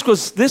this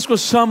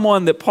was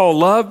someone that Paul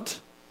loved.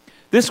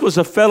 This was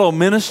a fellow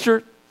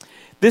minister.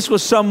 This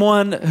was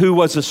someone who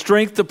was a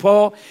strength to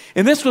Paul.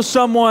 And this was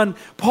someone,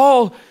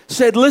 Paul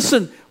said,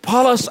 listen,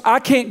 Apollos, I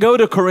can't go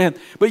to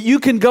Corinth, but you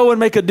can go and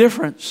make a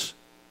difference.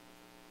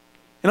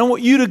 And I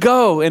want you to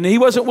go. And he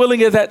wasn't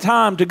willing at that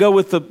time to go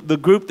with the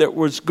group that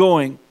was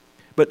going.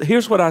 But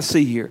here's what I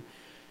see here.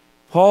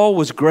 Paul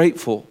was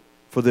grateful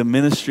for the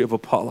ministry of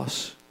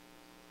Apollos.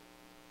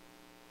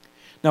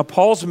 Now,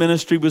 Paul's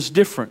ministry was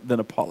different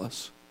than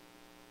Apollos.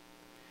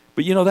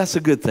 But that's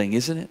a good thing,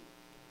 isn't it?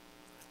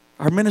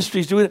 Our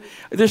ministries do it.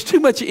 There's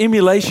too much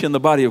emulation in the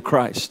body of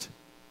Christ.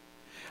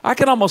 I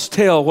can almost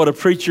tell what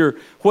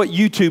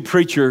YouTube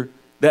preacher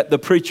that the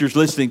preacher's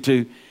listening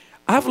to.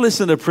 I've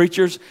listened to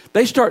preachers,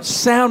 they start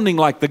sounding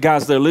like the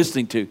guys they're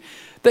listening to.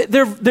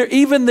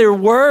 Even their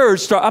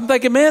words start, I'm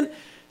thinking, man,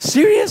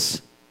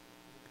 serious?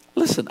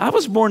 Listen, I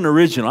was born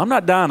original. I'm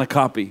not dying a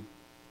copy.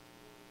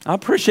 I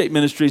appreciate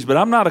ministries, but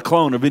I'm not a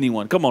clone of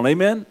anyone. Come on,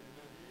 amen?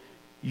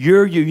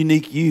 You're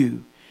unique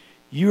you.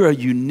 You're a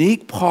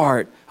unique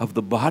part of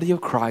the body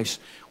of Christ.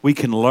 We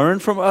can learn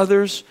from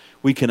others.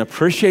 We can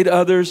appreciate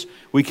others.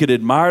 We can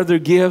admire their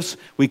gifts.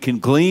 We can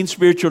glean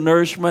spiritual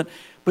nourishment.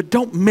 But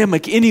don't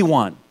mimic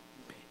anyone.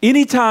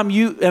 Anytime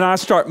you and I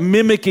start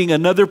mimicking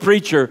another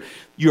preacher,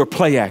 you're a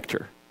play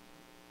actor.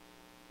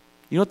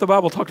 You know what the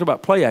Bible talks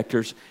about play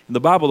actors? In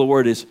the Bible, the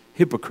word is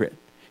hypocrite.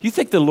 You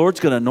think the Lord's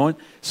going to anoint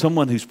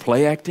someone who's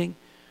play acting,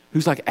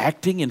 who's like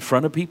acting in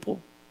front of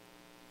people?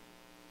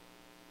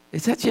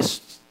 It's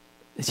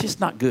just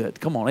not good.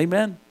 Come on,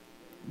 amen?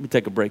 Let me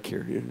take a break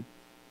here.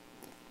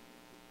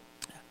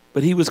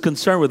 But he was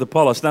concerned with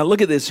Apollos. Now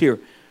look at this here.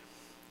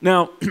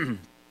 Now,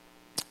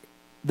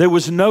 there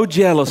was no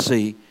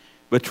jealousy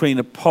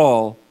between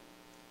Paul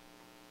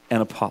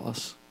and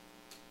Apollos.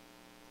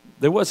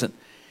 There wasn't.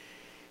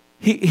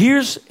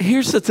 Here's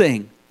the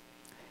thing.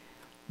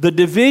 The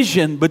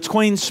division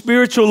between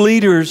spiritual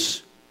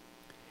leaders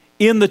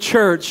in the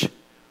church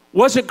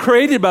wasn't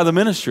created by the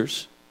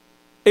ministers.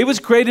 It was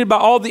created by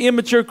all the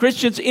immature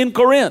Christians in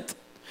Corinth.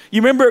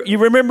 You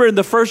remember in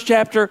the first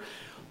chapter,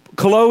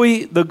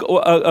 Chloe,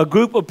 a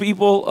group of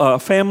people, a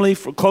family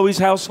from Chloe's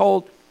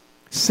household,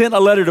 sent a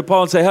letter to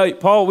Paul and said, "Hey,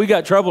 Paul, we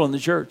got trouble in the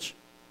church."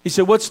 He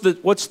said, "What's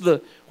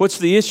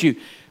the issue?"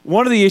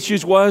 One of the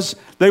issues was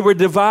they were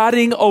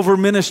dividing over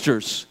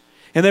ministers.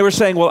 And they were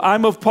saying, "Well,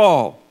 I'm of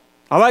Paul.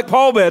 I like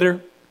Paul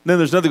better." Then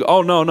there's another,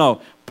 "Oh,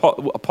 no.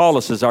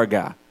 Apollos is our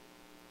guy.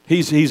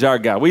 He's our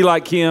guy. We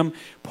like him."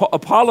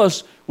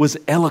 Apollos was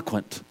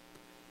eloquent.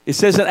 It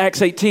says in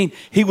Acts 18,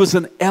 he was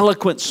an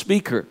eloquent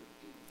speaker.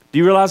 Do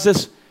you realize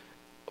this?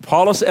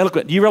 Apollos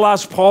eloquent. Do you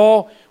realize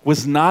Paul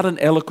was not an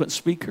eloquent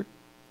speaker?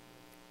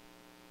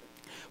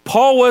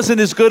 Paul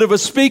wasn't as good of a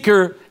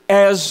speaker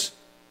as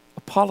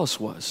Apollos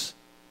was.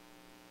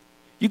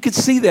 You could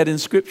see that in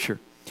Scripture.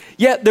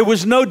 Yet there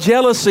was no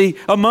jealousy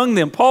among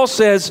them. Paul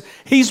says,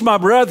 "He's my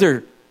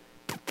brother.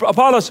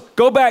 Apollos,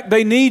 go back.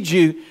 They need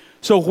you."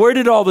 So where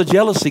did all the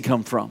jealousy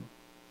come from?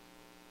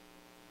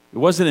 It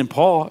wasn't in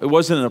Paul. It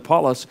wasn't in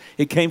Apollos.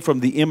 It came from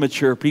the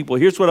immature people.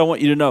 Here's what I want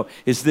you to know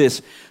is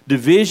this.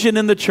 Division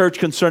in the church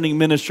concerning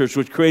ministers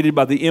was created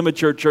by the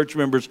immature church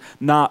members,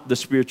 not the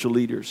spiritual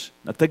leaders.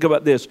 Now think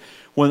about this.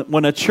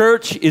 When a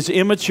church is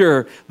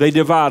immature, they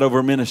divide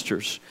over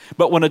ministers.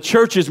 But when a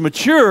church is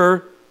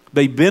mature,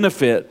 they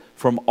benefit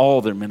from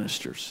all their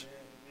ministers.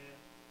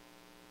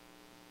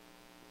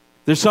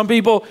 There's some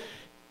people,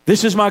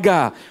 "This is my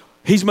guy.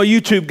 He's my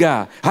YouTube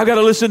guy. I've got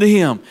to listen to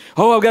him.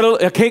 Oh,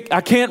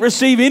 I can't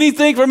receive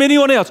anything from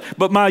anyone else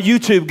but my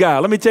YouTube guy."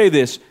 Let me tell you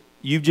this.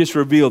 You've just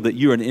revealed that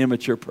you're an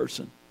immature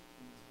person.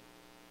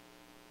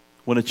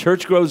 When a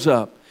church grows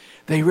up,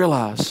 they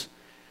realize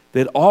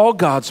that all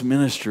God's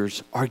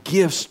ministers are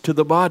gifts to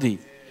the body.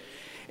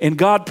 And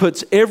God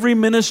puts every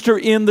minister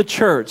in the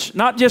church,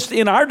 not just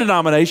in our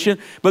denomination,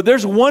 but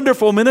there's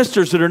wonderful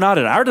ministers that are not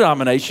in our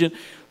denomination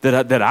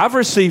that I've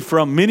received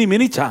from many,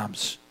 many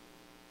times.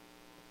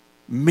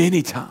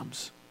 Many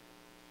times.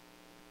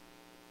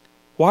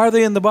 Why are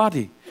they in the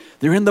body?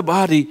 They're in the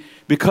body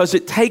because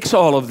it takes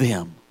all of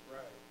them.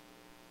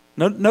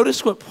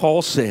 Notice what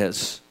Paul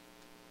says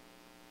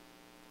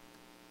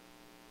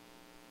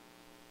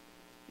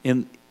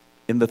in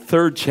the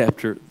 3rd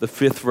chapter, the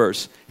 5th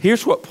verse.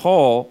 Here's what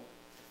Paul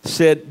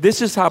said.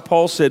 This is how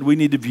Paul said we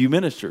need to view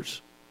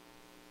ministers.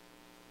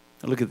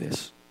 Now look at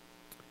this.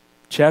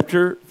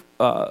 Chapter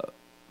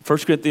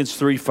 1 Corinthians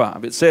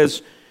 3:5. It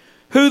says,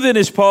 "Who then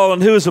is Paul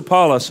and who is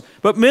Apollos?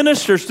 But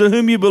ministers to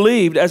whom you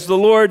believed, as the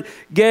Lord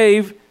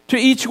gave to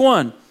each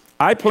one.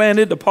 I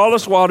planted,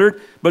 Apollos watered,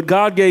 but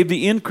God gave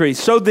the increase.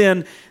 So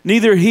then,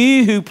 neither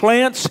he who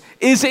plants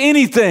is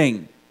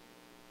anything,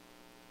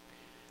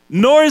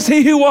 nor is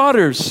he who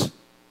waters,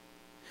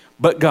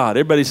 but God."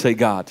 Everybody say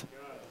God.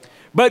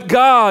 But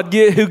God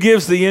who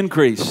gives the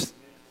increase.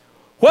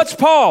 What's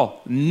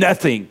Paul?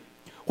 Nothing.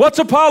 What's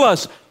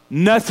Apollos?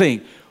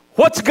 Nothing.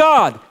 What's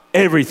God?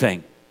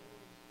 Everything.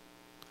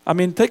 I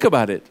mean, think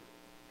about it.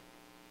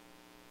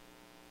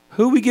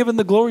 Who are we giving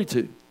the glory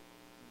to?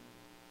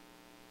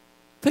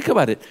 Think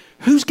about it.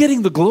 Who's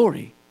getting the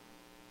glory?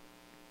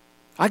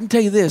 I can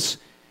tell you this.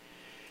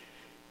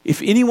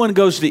 If anyone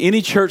goes to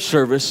any church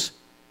service,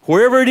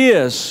 wherever it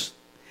is,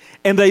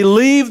 and they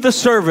leave the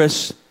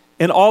service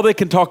and all they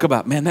can talk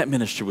about, "Man, that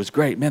minister was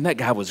great. Man, that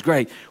guy was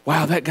great.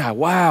 Wow, that guy.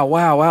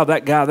 Wow,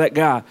 that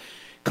guy.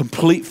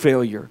 Complete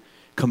failure.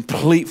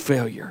 Complete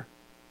failure.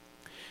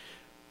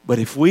 But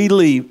if we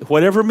leave,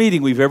 whatever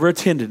meeting we've ever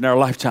attended in our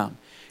lifetime,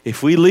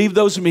 if we leave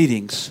those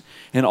meetings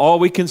and all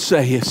we can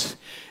say is,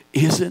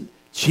 "Isn't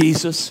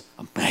Jesus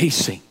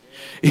amazing?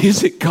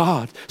 Isn't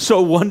God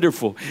so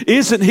wonderful?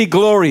 Isn't he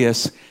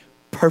glorious?"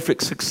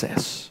 Perfect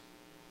success.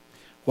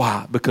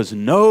 Why? Because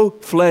no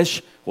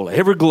flesh will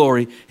ever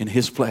glory in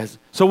his presence.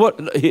 So what?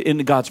 In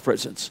God's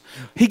presence.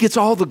 He gets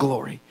all the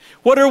glory.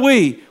 What are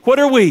we?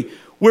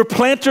 We're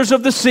planters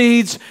of the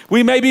seeds.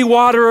 We may be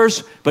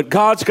waterers, but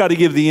God's got to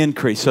give the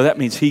increase. So that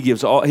means he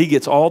gets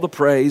all the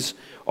praise,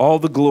 all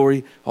the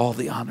glory, all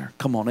the honor.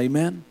 Come on,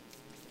 amen?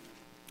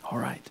 All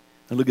right.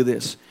 Now look at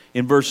this.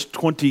 In verse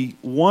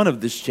 21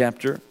 of this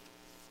chapter,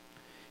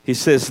 he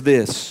says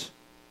this.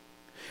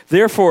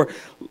 "Therefore,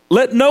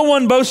 let no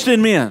one boast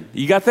in men."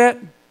 You got that?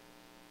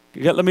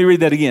 Let me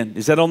read that again.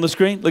 Is that on the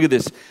screen? Look at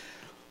this.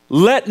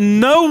 "Let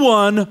no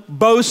one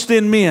boast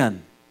in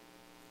men."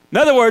 In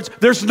other words,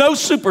 there's no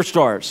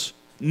superstars.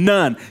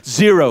 None.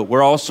 Zero.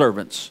 We're all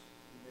servants.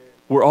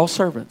 We're all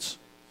servants.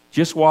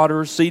 Just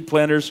waterers, seed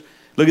planters.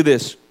 Look at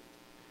this.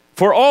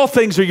 "For all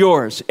things are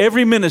yours."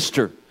 Every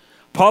minister.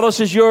 Apollos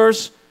is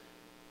yours.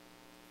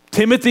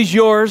 Timothy's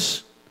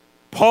yours.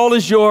 Paul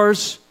is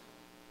yours.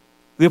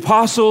 The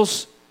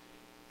apostles.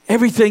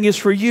 Everything is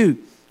for you.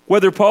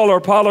 Whether Paul or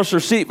Apollos or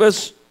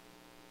Cephas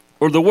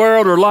or the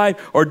world or life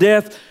or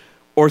death,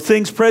 or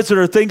things present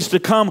or things to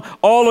come,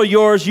 all are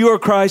yours. You are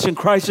Christ and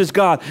Christ is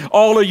God.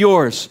 All are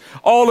yours.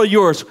 All are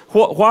yours.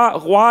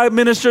 Why,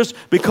 ministers?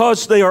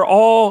 Because they are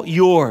all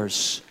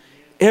yours.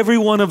 Every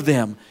one of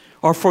them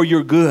are for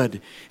your good.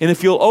 And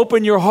if you'll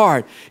open your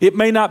heart, it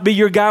may not be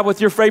your guy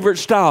with your favorite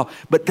style,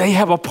 but they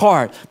have a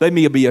part. They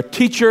may be a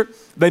teacher.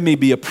 They may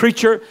be a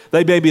preacher.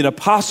 They may be an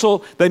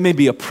apostle. They may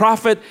be a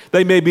prophet.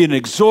 They may be an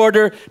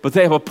exhorter, but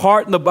they have a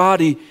part in the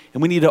body,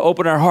 and we need to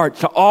open our heart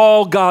to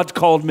all God's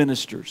called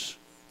ministers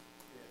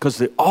because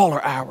they all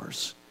are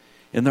ours,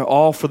 and they're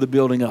all for the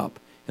building up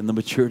and the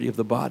maturity of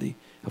the body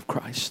of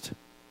Christ.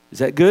 Is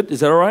that good?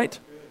 Is that all right?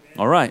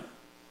 All right.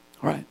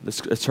 All right.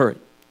 Let's hurry.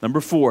 Number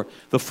 4,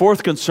 the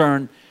fourth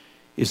concern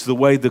is the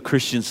way the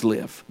Christians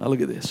live. Now look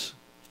at this.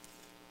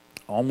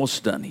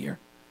 Almost done here.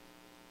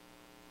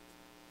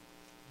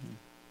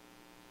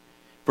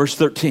 Verse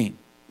 13.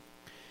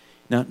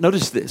 Now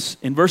notice this.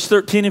 In verse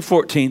 13 and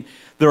 14,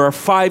 there are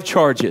 5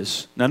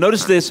 charges. Now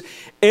notice this.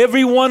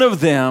 Every one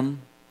of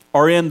them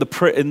are in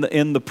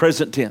the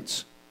present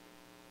tense.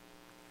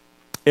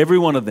 Every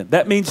one of them.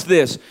 That means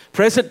this.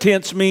 Present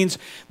tense means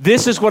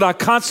this is what I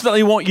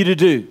constantly want you to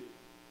do.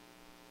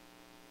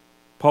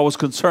 Paul was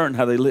concerned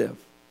how they live.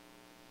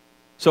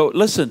 So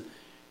listen,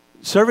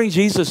 serving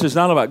Jesus is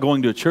not about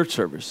going to a church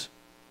service.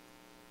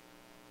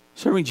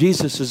 Serving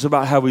Jesus is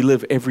about how we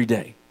live every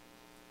day.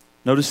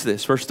 Notice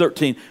this, verse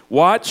 13.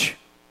 Watch,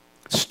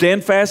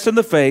 stand fast in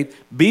the faith,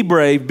 be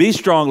brave, be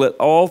strong, let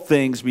all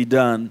things be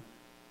done.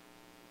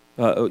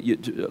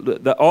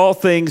 All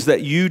things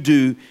that you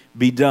do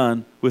be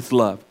done with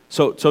love.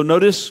 So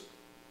notice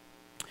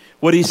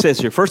what he says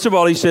here. First of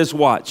all, he says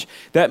watch.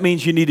 That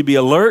means you need to be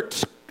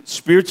alert,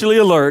 spiritually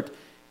alert,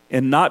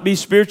 and not be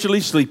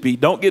spiritually sleepy.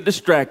 Don't get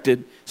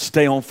distracted.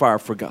 Stay on fire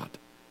for God.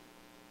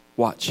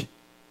 Watch.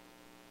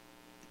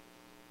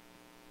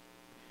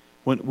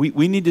 When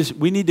we need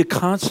to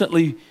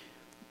constantly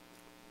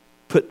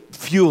put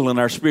fuel in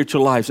our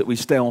spiritual lives that we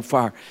stay on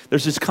fire.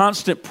 There's this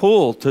constant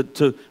pull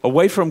to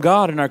away from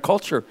God in our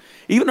culture,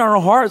 even our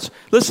own hearts.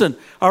 Listen,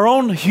 our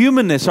own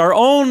humanness, our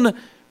own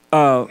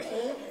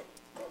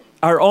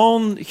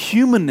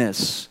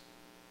humanness,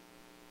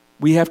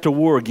 we have to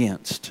war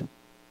against.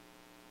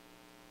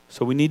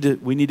 So we need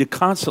to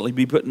constantly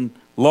be putting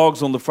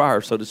logs on the fire,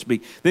 so to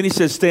speak. Then he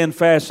says, stand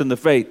fast in the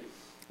faith,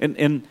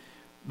 and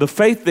the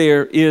faith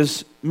there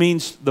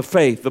means the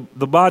faith,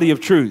 the body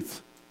of truth.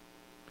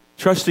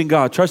 Trusting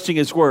God, trusting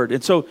His Word.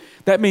 And so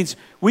that means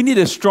we need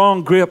a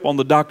strong grip on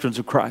the doctrines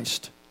of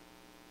Christ.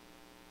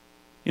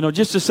 You know,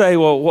 just to say,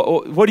 well,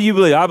 what do you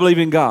believe? I believe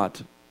in God.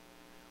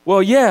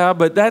 Well, yeah,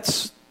 but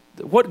that's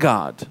what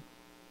God?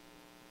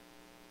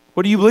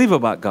 What do you believe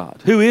about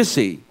God? Who is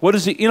He? What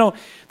is He? You know,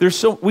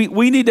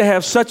 we need to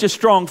have such a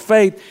strong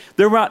faith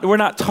that we're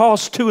not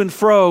tossed to and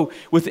fro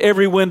with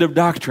every wind of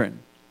doctrine.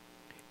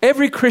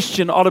 Every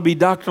Christian ought to be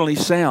doctrinally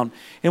sound.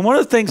 And one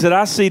of the things that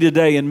I see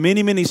today in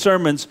many, many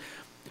sermons,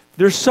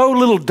 there's so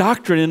little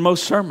doctrine in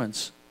most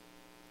sermons.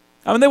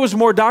 I mean, there was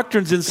more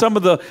doctrines in some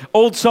of the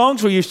old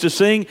songs we used to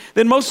sing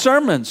than most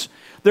sermons.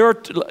 There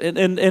are,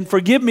 and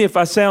forgive me if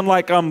I sound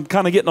like I'm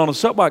kind of getting on a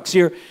soapbox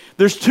here,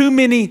 there's too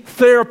many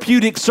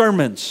therapeutic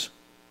sermons.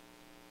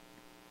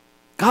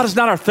 God is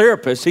not our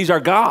therapist. He's our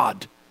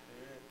God.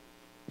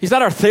 He's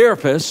not our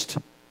therapist.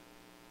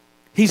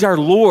 He's our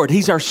Lord.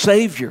 He's our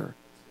Savior.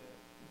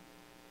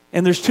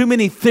 And there's too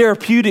many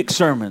therapeutic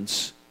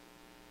sermons.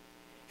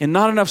 And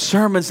not enough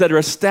sermons that are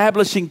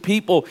establishing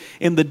people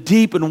in the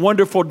deep and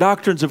wonderful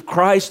doctrines of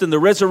Christ and the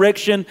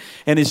resurrection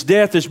and His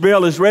death, His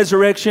burial, His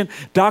resurrection,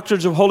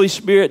 doctrines of Holy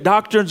Spirit,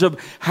 doctrines of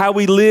how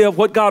we live,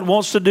 what God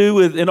wants to do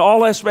in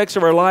all aspects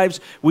of our lives.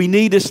 We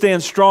need to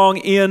stand strong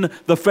in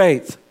the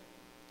faith.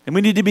 And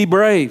we need to be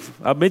brave.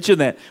 I've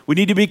mentioned that. We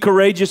need to be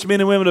courageous men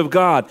and women of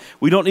God.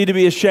 We don't need to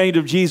be ashamed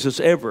of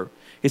Jesus ever.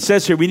 It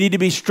says here we need to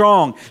be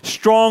strong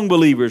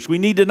believers. We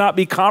need to not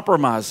be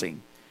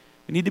compromising.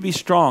 We need to be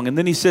strong. And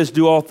then he says,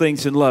 do all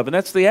things in love. And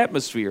that's the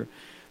atmosphere.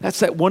 That's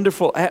that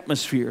wonderful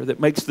atmosphere that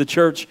makes the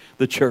church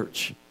the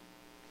church.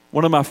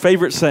 One of my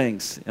favorite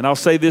sayings, and I'll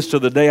say this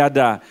till the day I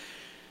die.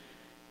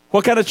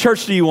 What kind of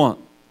church do you want?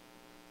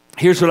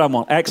 Here's what I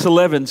want. Acts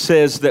 11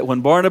 says that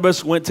when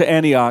Barnabas went to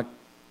Antioch,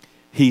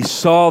 he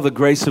saw the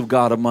grace of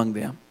God among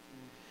them.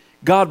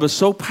 God was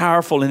so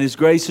powerful in His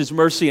grace, His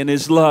mercy, and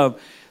His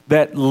love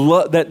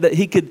that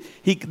he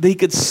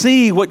could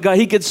see what God,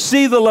 he could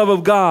see the love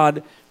of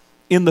God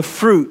in the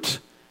fruit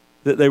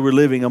that they were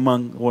living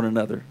among one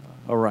another.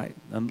 All right,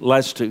 and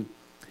last two.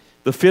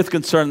 The fifth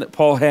concern that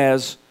Paul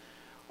has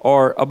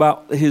are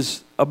about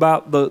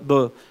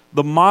the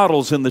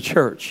models in the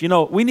church. You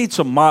know, we need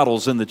some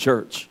models in the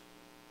church.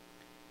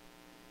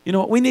 You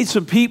know, we need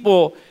some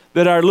people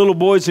that are little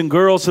boys and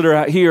girls that are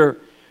out here.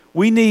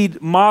 We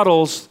need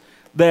models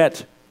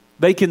that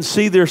they can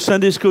see their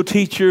Sunday school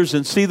teachers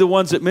and see the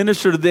ones that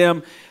minister to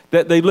them,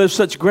 that they live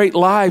such great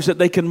lives that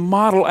they can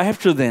model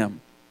after them.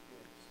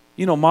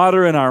 You know,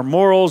 model in our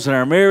morals and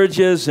our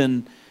marriages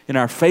and in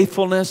our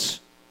faithfulness.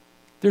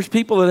 There's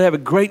people that have a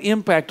great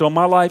impact on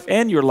my life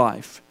and your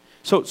life.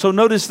 So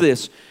notice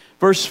this.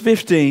 Verse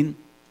 15,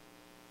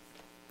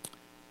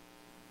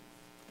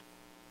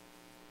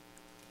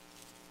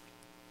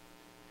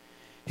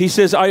 He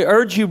says, I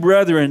urge you,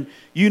 brethren,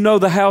 you know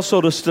the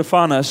household of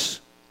Stephanas.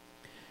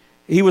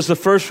 He was the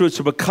first fruits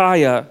of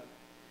Achaia.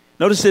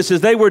 Notice this,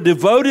 as they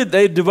devoted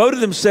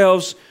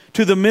themselves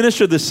to the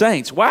ministry of the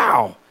saints.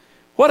 Wow,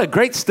 what a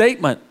great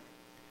statement.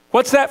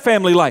 What's that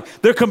family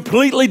like? They're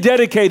completely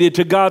dedicated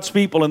to God's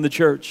people in the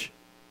church.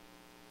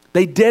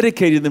 They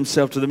dedicated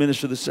themselves to the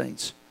ministry of the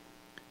saints.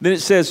 Then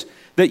it says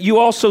that you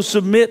also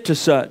submit to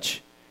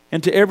such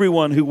and to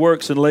everyone who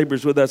works and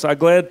labors with us.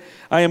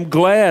 I am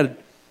glad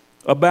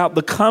about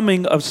the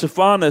coming of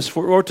Stephanas,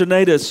 for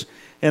Fortunatus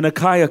and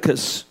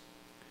Achaicus.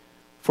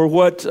 For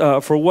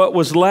what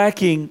was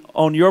lacking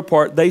on your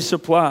part, they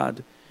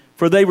supplied.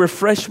 For they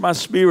refreshed my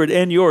spirit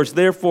and yours.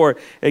 Therefore,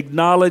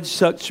 acknowledge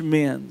such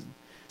men.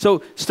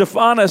 So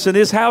Stephanas and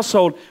his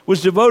household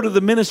was devoted to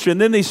the ministry.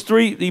 And then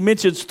he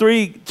mentions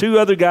two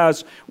other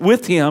guys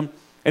with him.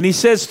 And he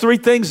says three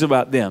things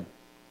about them.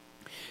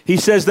 He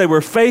says they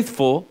were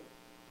faithful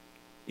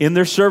in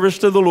their service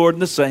to the Lord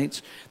and the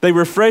saints. They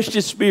refreshed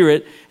his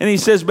spirit. And he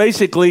says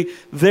basically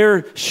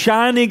they're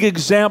shining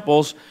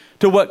examples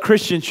to what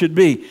Christians should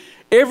be.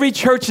 Every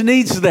church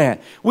needs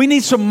that. We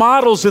need some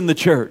models in the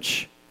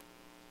church.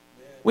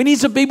 We need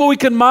some people we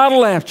can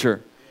model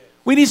after.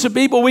 We need some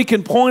people we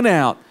can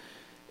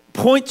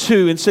point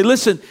to and say,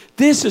 listen,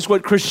 this is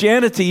what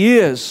Christianity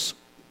is.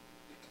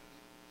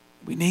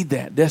 We need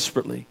that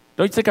desperately.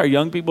 Don't you think our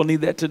young people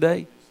need that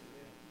today?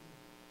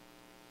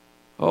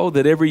 Oh,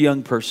 that every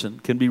young person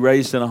can be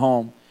raised in a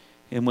home,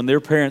 and when their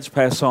parents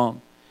pass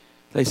on,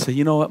 they say,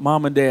 you know what,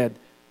 Mom and Dad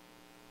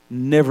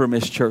never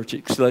missed church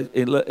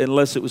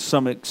unless it was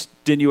some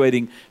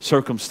extenuating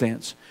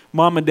circumstance.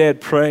 Mom and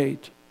Dad prayed.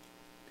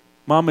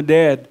 Mom and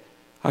Dad,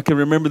 I can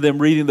remember them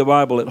reading the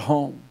Bible at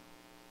home.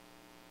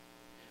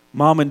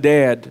 Mom and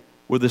Dad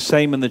were the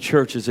same in the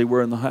church as they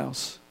were in the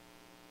house.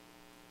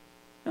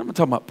 I'm not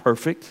talking about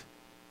perfect.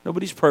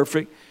 Nobody's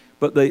perfect.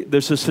 But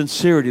there's a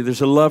sincerity.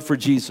 There's a love for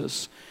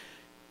Jesus.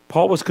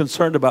 Paul was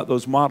concerned about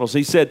those models.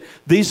 He said,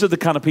 these are the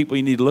kind of people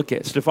you need to look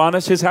at.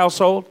 Stephanas, his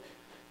household,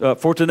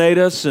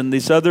 Fortunatus, and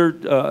these other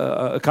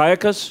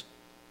Achaicus,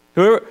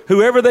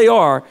 whoever they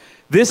are,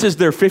 this is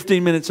their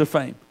 15 minutes of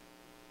fame.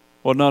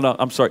 Well, no,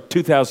 I'm sorry,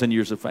 2,000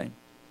 years of fame.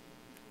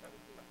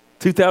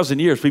 2,000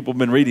 years people have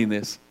been reading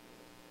this.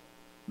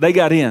 They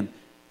got in.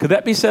 Could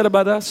that be said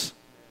about us?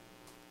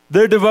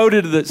 They're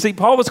devoted to the... See,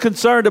 Paul was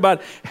concerned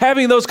about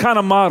having those kind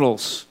of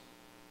models.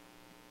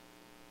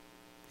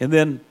 And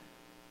then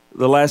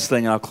the last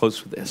thing, I'll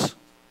close with this.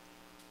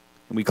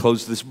 And we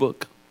close this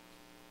book.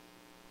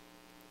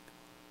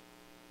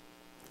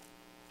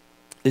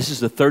 This is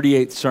the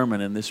 38th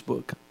sermon in this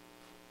book.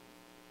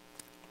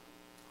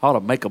 I ought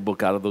to make a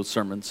book out of those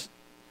sermons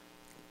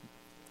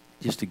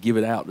just to give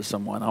it out to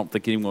someone. I don't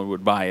think anyone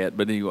would buy it,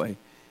 but anyway.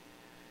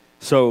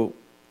 So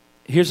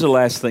here's the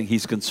last thing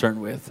he's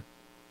concerned with.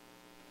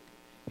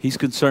 He's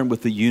concerned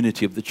with the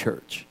unity of the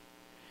church.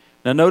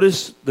 Now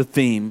notice the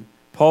theme.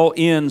 Paul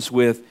ends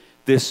with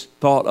this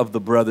thought of the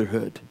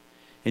brotherhood.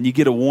 And you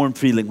get a warm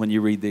feeling when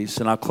you read these.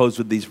 And I'll close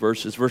with these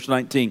verses. Verse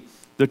 19.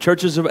 The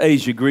churches of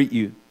Asia greet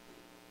you.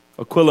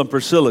 Aquila and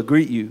Priscilla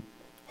greet you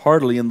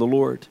heartily in the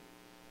Lord.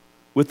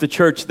 With the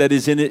church that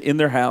is in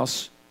their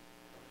house,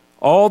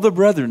 all the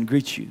brethren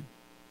greet you.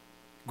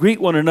 Greet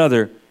one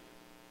another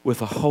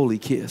with a holy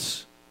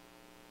kiss.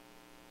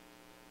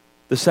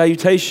 The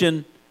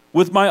salutation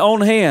with my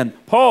own hand,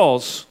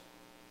 Paul's.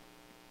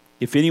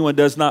 If anyone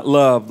does not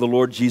love the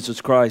Lord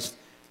Jesus Christ,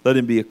 let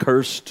him be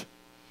accursed.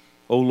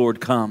 O Lord,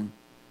 come.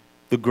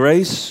 The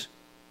grace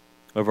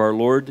of our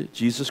Lord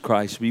Jesus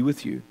Christ be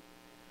with you.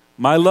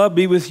 My love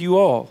be with you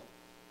all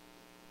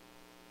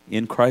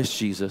in Christ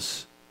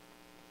Jesus.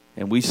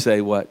 And we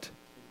say what?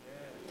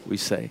 Amen. We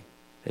say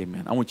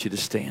amen. I want you to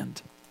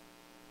stand.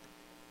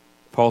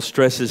 Paul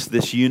stresses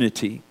this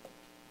unity.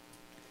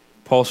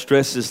 Paul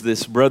stresses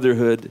this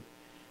brotherhood.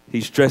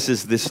 He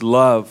stresses this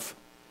love,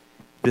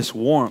 this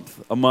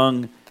warmth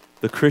among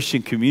the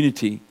Christian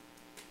community.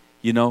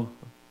 You know,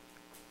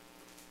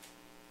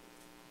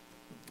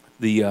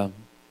 the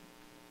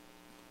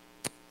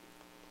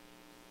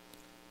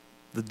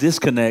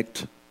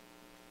disconnect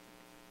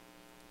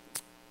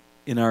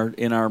in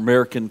our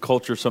American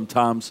culture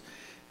sometimes,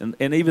 and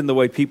even the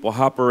way people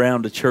hop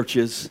around to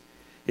churches,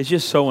 is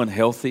just so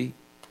unhealthy.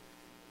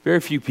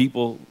 Very few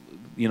people,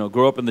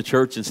 grow up in the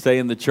church and stay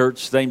in the church,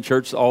 same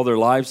church all their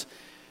lives.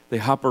 They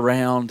hop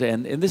around,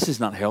 and this is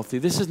not healthy.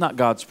 This is not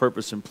God's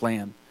purpose and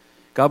plan.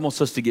 God wants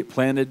us to get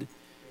planted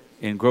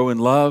and grow in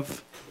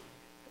love,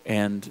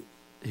 and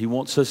He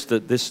wants us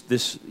to,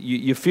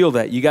 you feel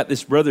that. You got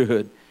this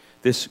brotherhood,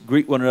 this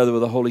greet one another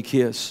with a holy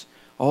kiss.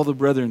 All the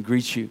brethren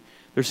greet you.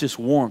 There's this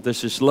warmth,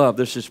 there's this love,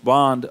 there's this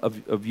bond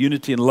of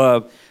unity and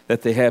love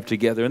that they have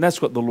together. And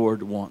that's what the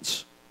Lord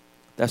wants.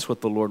 That's what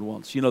the Lord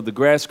wants. The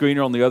grass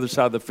greener on the other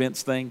side of the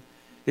fence thing,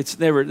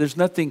 there's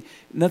nothing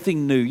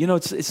new.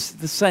 It's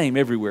the same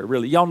everywhere,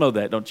 really. Y'all know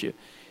that, don't you?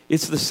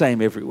 It's the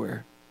same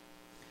everywhere.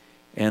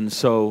 And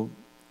so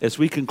as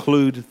we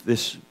conclude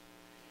this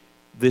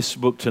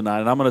book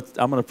tonight, and I'm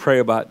gonna pray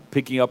about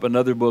picking up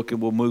another book,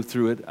 and we'll move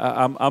through it.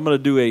 I'm gonna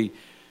do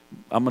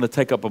I'm going to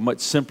take up a much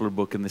simpler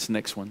book in this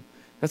next one.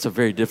 That's a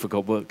very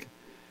difficult book.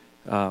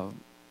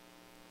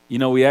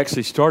 We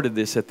actually started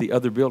this at the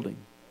other building.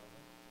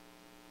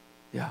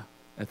 Yeah,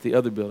 at the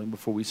other building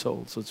before we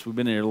sold. So we've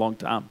been here a long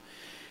time.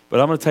 But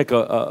I'm going to take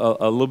a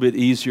little bit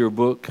easier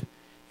book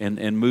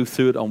and move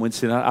through it on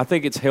Wednesday night. I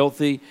think it's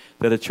healthy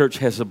that a church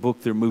has a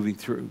book they're moving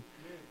through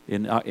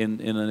in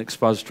an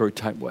expository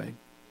type way.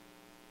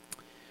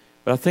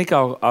 But I think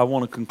I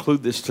want to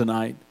conclude this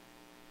tonight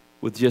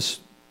with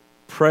just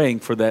praying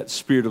for that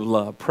spirit of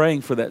love,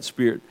 praying for that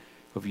spirit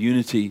of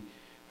unity,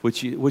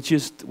 which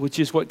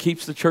is what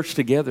keeps the church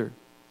together.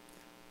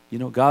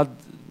 God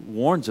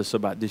warns us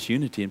about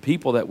disunity, and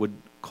people that would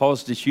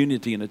cause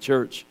disunity in a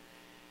church,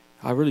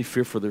 I really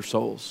fear for their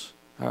souls.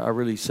 I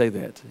really say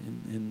that.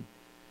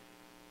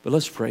 But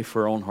let's pray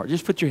for our own heart.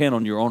 Just put your hand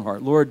on your own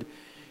heart. Lord,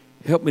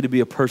 help me to be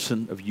a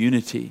person of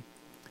unity.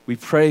 We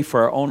pray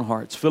for our own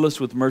hearts. Fill us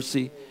with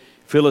mercy.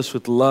 Fill us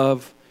with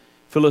love.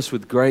 Fill us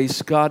with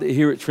grace. God,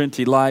 here at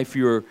Trinity Life,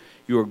 you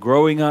are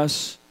growing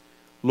us.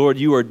 Lord,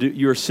 you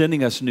are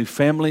sending us new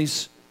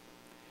families.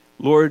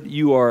 Lord,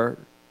 you are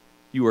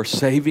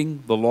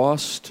saving the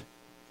lost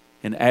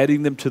and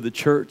adding them to the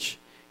church.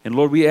 And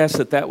Lord, we ask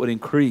that would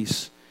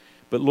increase.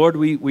 But Lord,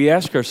 we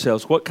ask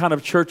ourselves, what kind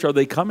of church are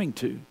they coming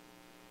to?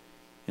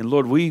 And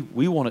Lord, we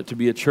want it to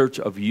be a church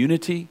of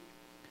unity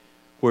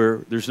where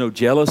there's no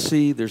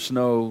jealousy, there's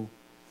no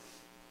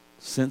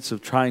sense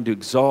of trying to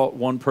exalt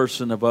one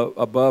person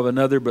above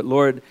another. But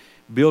Lord,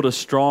 build a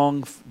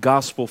strong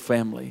gospel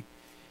family.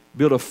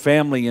 Build a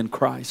family in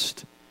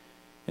Christ.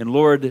 And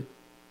Lord,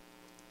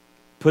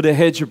 put a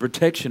hedge of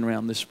protection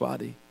around this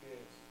body.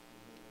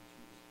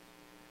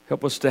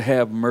 Help us to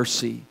have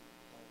mercy.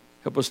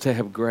 Help us to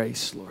have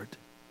grace, Lord.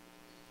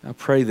 I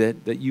pray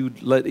that you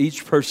let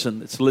each person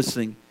that's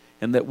listening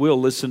and that will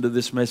listen to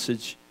this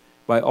message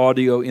by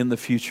audio in the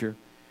future,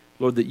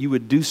 Lord, that you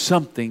would do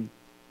something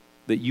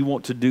that you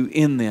want to do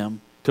in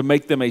them to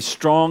make them a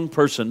strong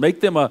person.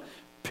 Make them a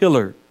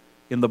pillar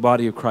in the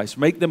body of Christ.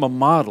 Make them a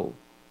model.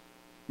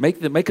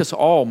 Make us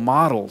all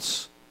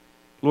models.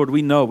 Lord,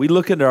 we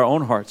look into our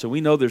own hearts and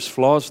we know there's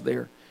flaws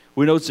there.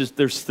 We know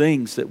there's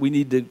things that we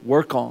need to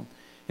work on.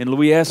 And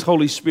we ask,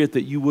 Holy Spirit,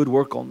 that you would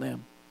work on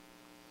them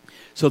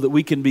so that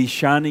we can be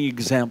shining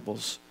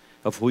examples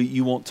of who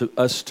you want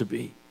us to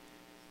be.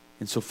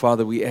 And so,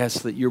 Father, we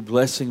ask that your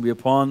blessing be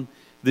upon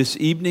this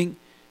evening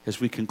as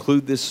we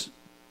conclude this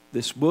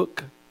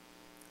book.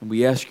 And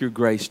we ask your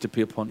grace to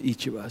be upon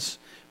each of us.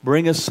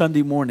 Bring us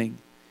Sunday morning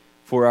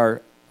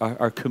for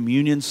our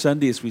communion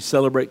Sunday as we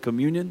celebrate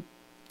communion.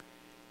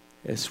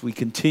 As we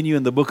continue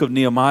in the book of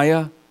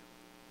Nehemiah.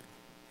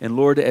 And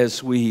Lord,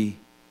 as we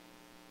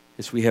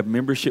have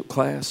membership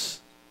class,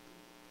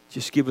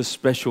 just give us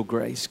special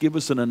grace. Give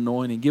us an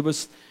anointing. Give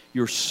us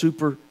your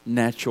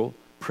supernatural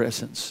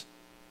presence.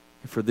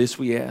 And for this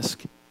we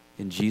ask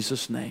in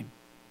Jesus' name,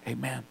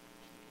 amen.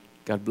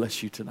 God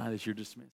bless you tonight as you're dismissed.